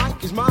on the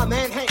mic is my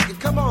man Hank.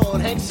 Come on,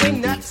 Hank,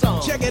 sing that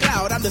song. Check it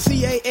out, I'm the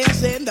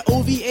CAS and the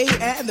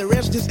OVA and the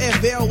rest is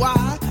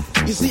FLY.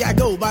 You see, I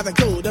go by the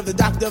code of the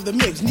doctor of the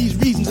mix, and these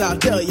reasons I'll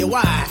tell you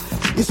why.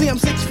 You see, I'm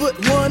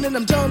 6'1" and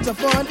I'm tons of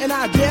fun, and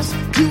I dress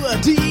to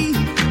a D.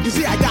 You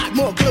see, I got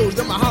more clothes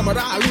than Muhammad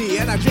Ali,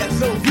 and I dress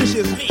so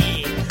viciously.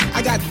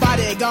 I got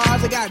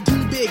bodyguards, I got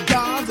two big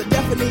guns, that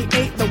definitely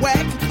ain't the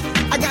whack.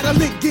 I got a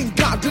Lincoln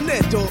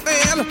Continental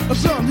and a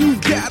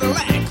sunroof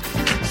Cadillac.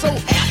 So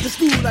after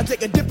school, I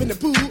take a dip in the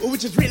pool,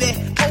 which is really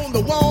on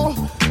the wall.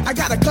 I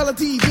got a color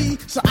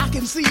TV so I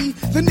can see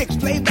the Knicks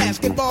play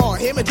basketball.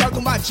 Him and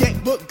talking about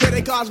checkbook,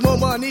 credit cards, more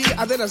money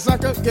than a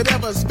sucker could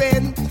ever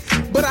spend.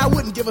 But I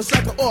wouldn't give a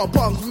sucker or a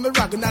punk from the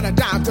rock, and not a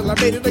dime till I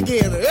made it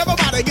again.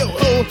 Everybody go,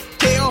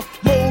 hotel,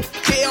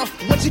 motel,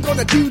 what you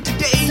gonna do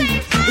today?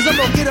 Is I'm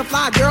gonna get a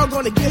fly girl,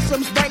 gonna get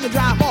some spank and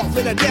drive off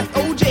in a death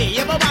OJ.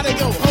 Everybody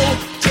go,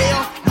 hotel,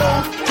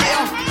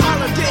 motel,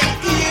 holiday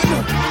inn.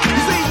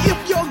 You see,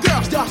 if your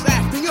girl starts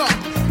acting up,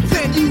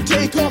 then you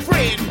take her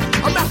friend.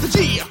 I'm Master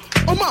G.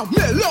 Oh, my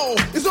mellow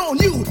is on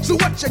you, so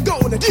what you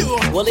gonna do?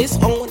 Well, it's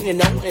on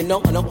and on and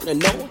on and on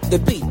and on. The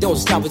beat don't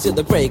stop until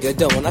the break of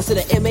dawn. I said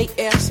a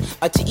M-A-S,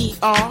 a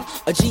T-E-R,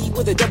 a G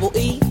with a double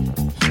E.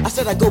 I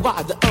said I go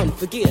by the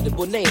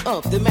unforgettable name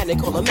of the man they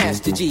call a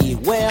Master G.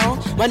 Well,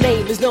 my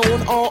name is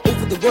known all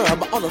over the world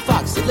by all the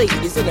foxy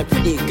ladies and the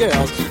pretty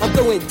girls. I'm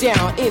going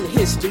down in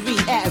history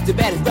as the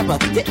baddest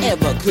rapper there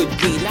ever could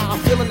be. Now I'm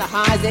feeling the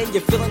highs and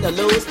you're feeling the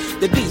lows.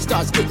 The beat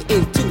starts getting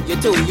into your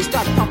toe. You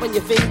start popping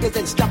your fingers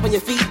and stomping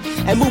your feet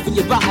and moving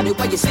your body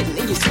while you're sitting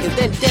and you're sitting.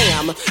 Then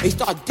damn, you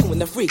start doing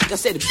the freak. I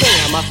said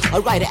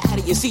bam, right out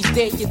of your seat.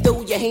 Then you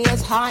throw your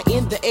hands high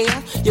in the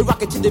air. You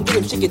rock it to the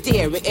rhythm, shake your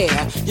dairy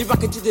air. You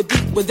rock it to the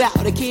beat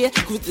without a care.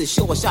 Cruise the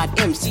short shot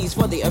MCs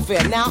for the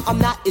affair. Now I'm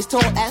not as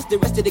tall as the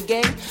rest of the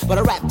gang, but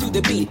I rap to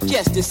the beat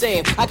just the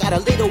same. I got a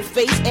little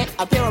face and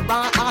a pair of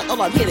rhyme eyes.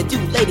 All I'm here to do,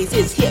 ladies,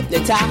 is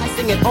hypnotize.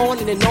 Sing it on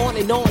and on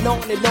and on and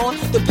on and on.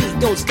 The beat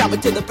don't stop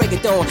until the break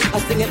of dawn. I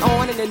sing it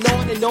on and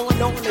on and on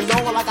and on and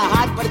on like a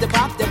hot butter. The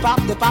pop, the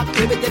pop, the pop,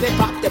 give it,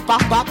 pop, the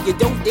pop, pop. You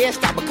don't dare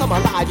stop, but come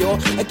alive, y'all.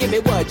 Give me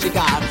what you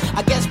got.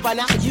 I guess by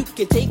now you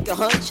can take a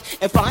hunch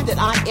and find that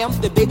I am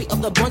the baby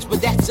of the bunch,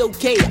 but that's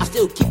okay. I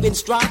still keep in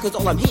stride, cause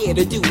all I'm here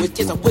to do is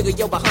just a wiggle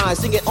your behind.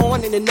 Sing it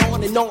on and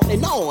on and on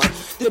and on.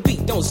 The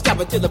beat don't stop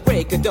until the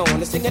break of dawn.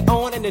 I sing it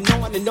on and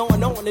on and on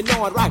and on and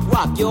on.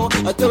 Rock, y'all.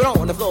 Throw it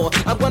on the floor.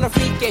 I'm gonna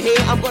freak you here,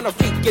 I'm gonna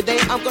freak you there.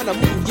 I'm gonna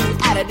move you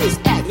out of this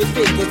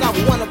atmosphere, cause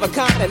I'm one of a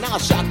kind and I'll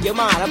shock your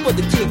mind. I put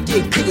the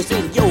jiggers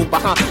in your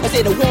behind. I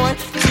say the 1,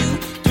 2,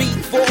 3,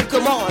 4,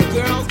 come on,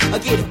 girls,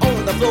 get it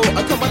on the floor.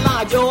 Come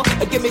alive, y'all,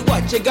 give me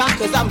what you got,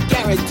 cause I'm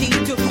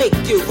guaranteed to make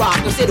you rock.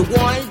 I said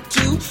 1,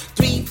 2,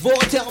 3, 4,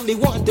 tell me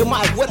Wonder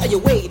Mike, what are you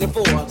waiting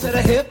for? To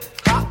the hip,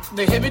 hop,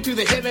 the hippie to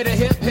the hippie, the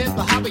hip,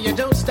 the hopper, you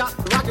don't stop,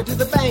 rock it to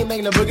the bang,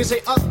 bang, the boogie,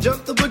 say up,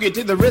 jump the boogie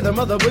to the rhythm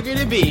of the boogie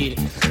to beat.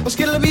 Well,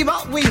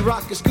 skittle-bee-bop, we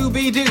rock a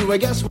Scooby-Doo,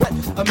 and guess what,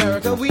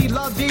 America, we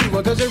love you,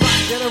 cause you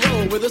rock in a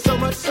row with us so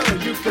much so,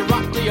 you can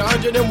rock till you're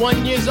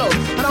 101 years old.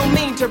 I don't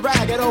mean to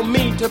brag, I don't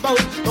mean to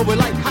boast, but we're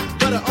like hot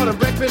butter on a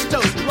breakfast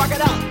toast. Rock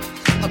it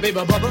out, a baby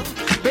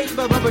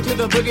bubba to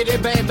the boogie, to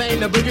bang, bang,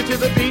 the boogie to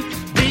the beat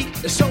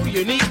is so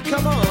unique.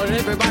 Come on,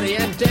 everybody,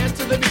 and dance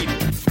to the beat.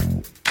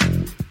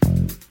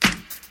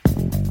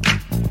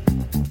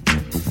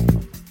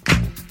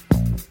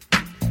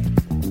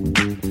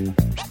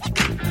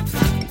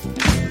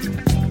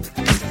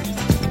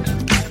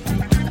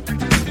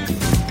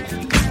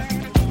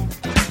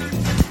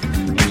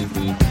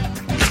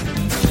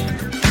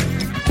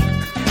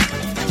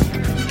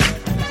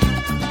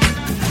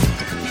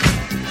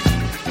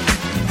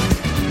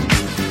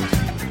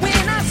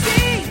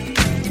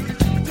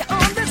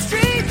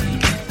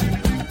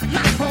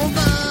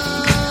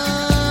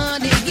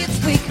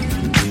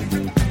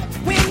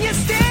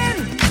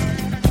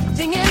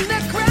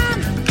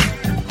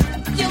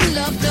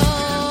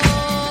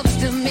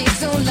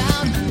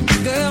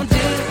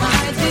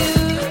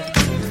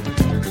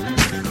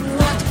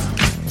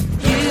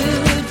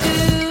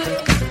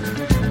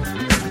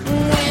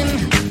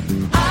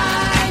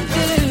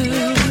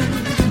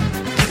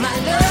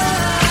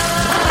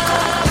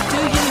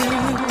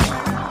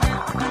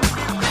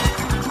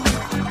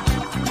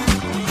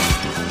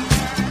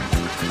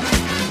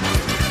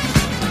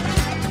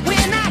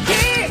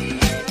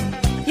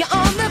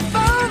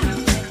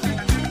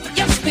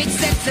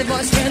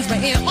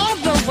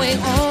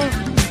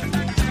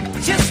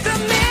 Just the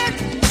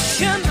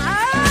mention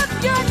of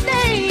your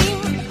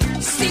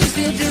name seems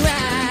to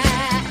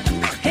drive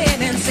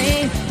head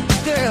insane.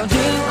 Girl,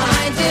 do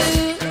I do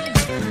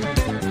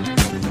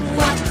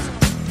what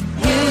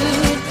you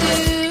do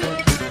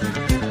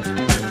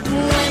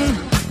when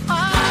I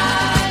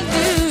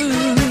do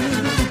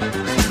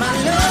my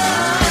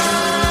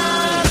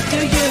love to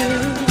you,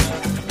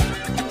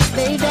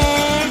 baby?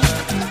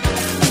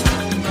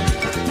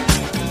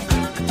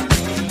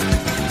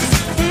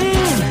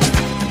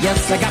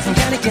 Yes, I got some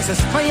candy kisses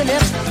for your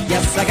lips.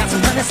 Yes, I got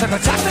some honeysuckle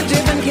chocolate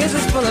dripping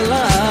kisses full of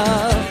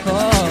love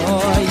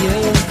for you.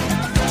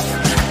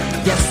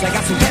 Yes, I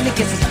got some candy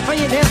kisses for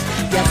your lips.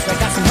 Yes, I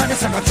got some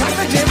honeysuckle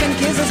chocolate dripping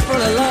kisses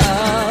full of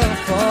love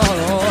for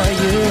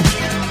you.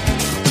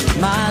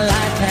 My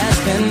life has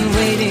been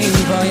waiting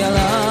for your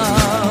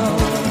love.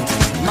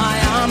 My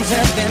arms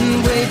have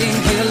been waiting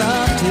for your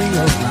love to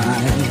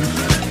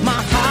arrive.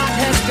 My heart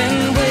has been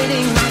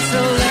waiting, my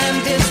soul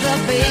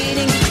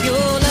anticipating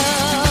your love.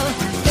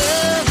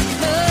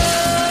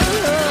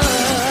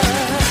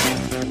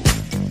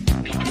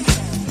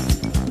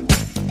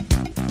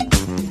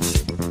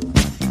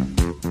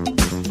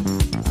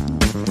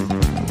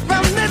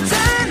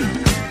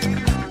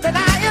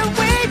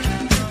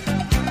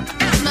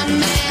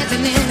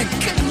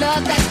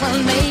 That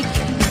will make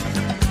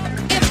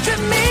if to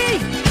me,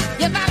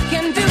 if I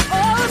can do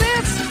all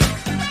this,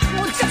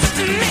 well, just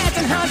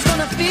imagine how it's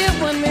gonna feel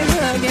when we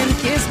hug and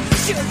kiss.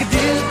 Sugar,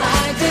 do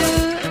I do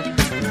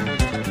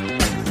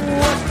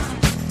what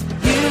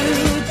you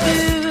do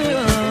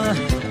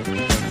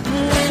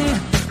when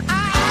I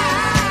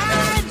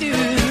do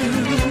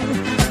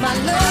my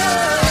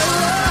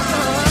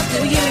love to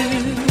you?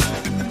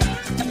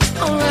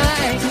 All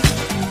right.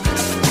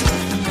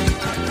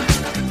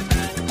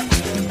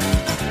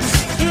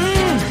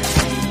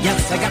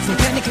 Yes, I got some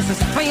candy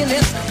kisses for your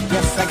lips.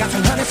 Yes, I got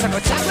some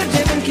honeysuckle chocolate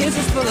dripping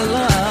kisses full of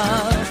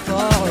love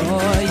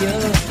for you.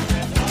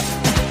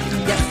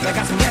 Yes, I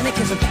got some candy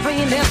kisses for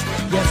your lips.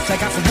 Yes, I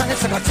got some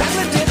honeysuckle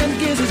chocolate dripping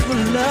kisses full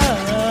of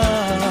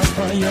love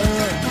for you.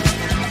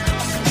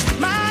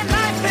 My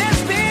life has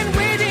been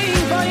waiting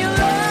for your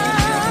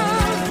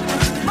love.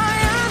 My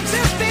arms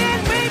have been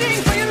waiting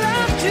for your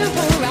love to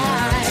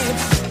arrive.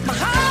 My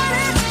heart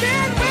has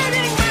been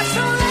waiting, my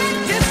soul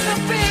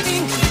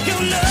anticipating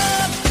your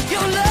love.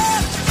 Your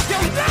love,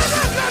 your love,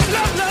 love,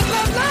 love, love,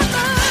 love, love,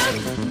 love.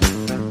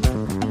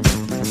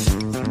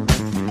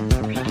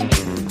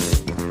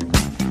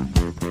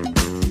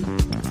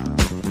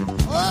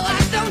 Oh,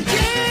 I don't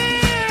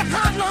care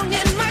how long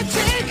it might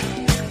take,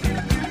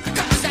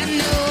 'cause I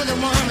know the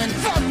woman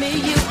for me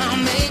you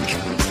I'll make.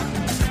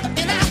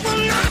 And I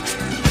will not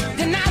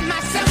deny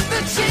myself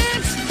the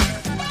chance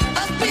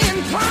of being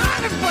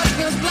part of what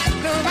feels like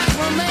the right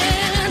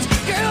romance.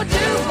 Girl,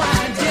 do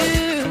I do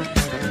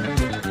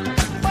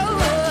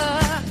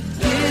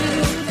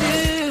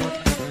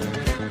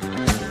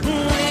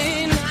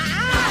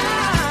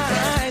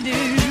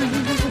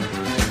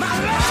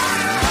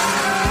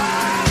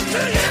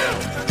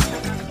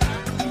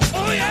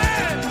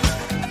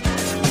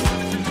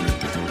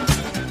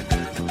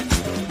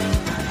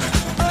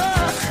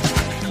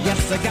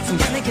I got some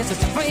candy kisses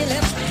for your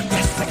lips.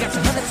 Yes, I got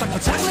some honeysuckle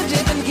chocolate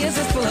dripping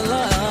kisses full of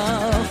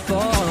love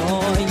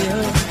for you.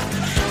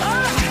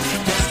 Oh,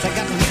 yes, I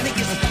got some candy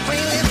kisses for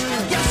your lips.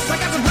 Yes, I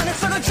got some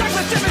honeysuckle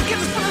chocolate dripping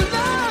kisses full of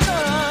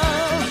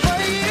love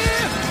for you.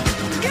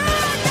 Yeah,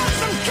 I got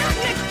some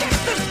candy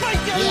kisses for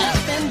your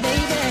lips, and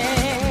baby.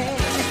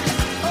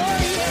 Oh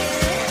yeah.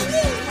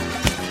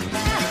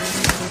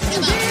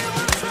 Come on. Do you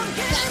want some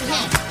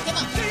candy? Come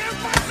on. Do you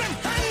want some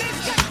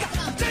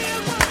honeysuckle? Do you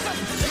want some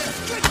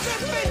chocolate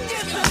dripping?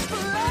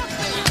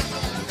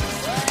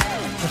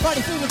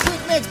 Party Fever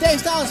Quick Mix, Dave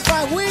Styles,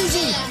 Fry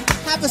Wheezy.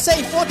 Have a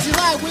safe 4th of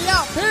July. We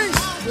out. Peace.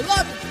 We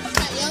love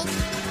you.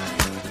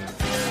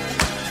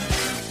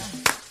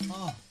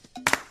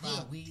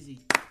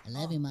 I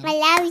love you, Mom. I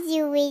love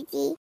you, Wheezy.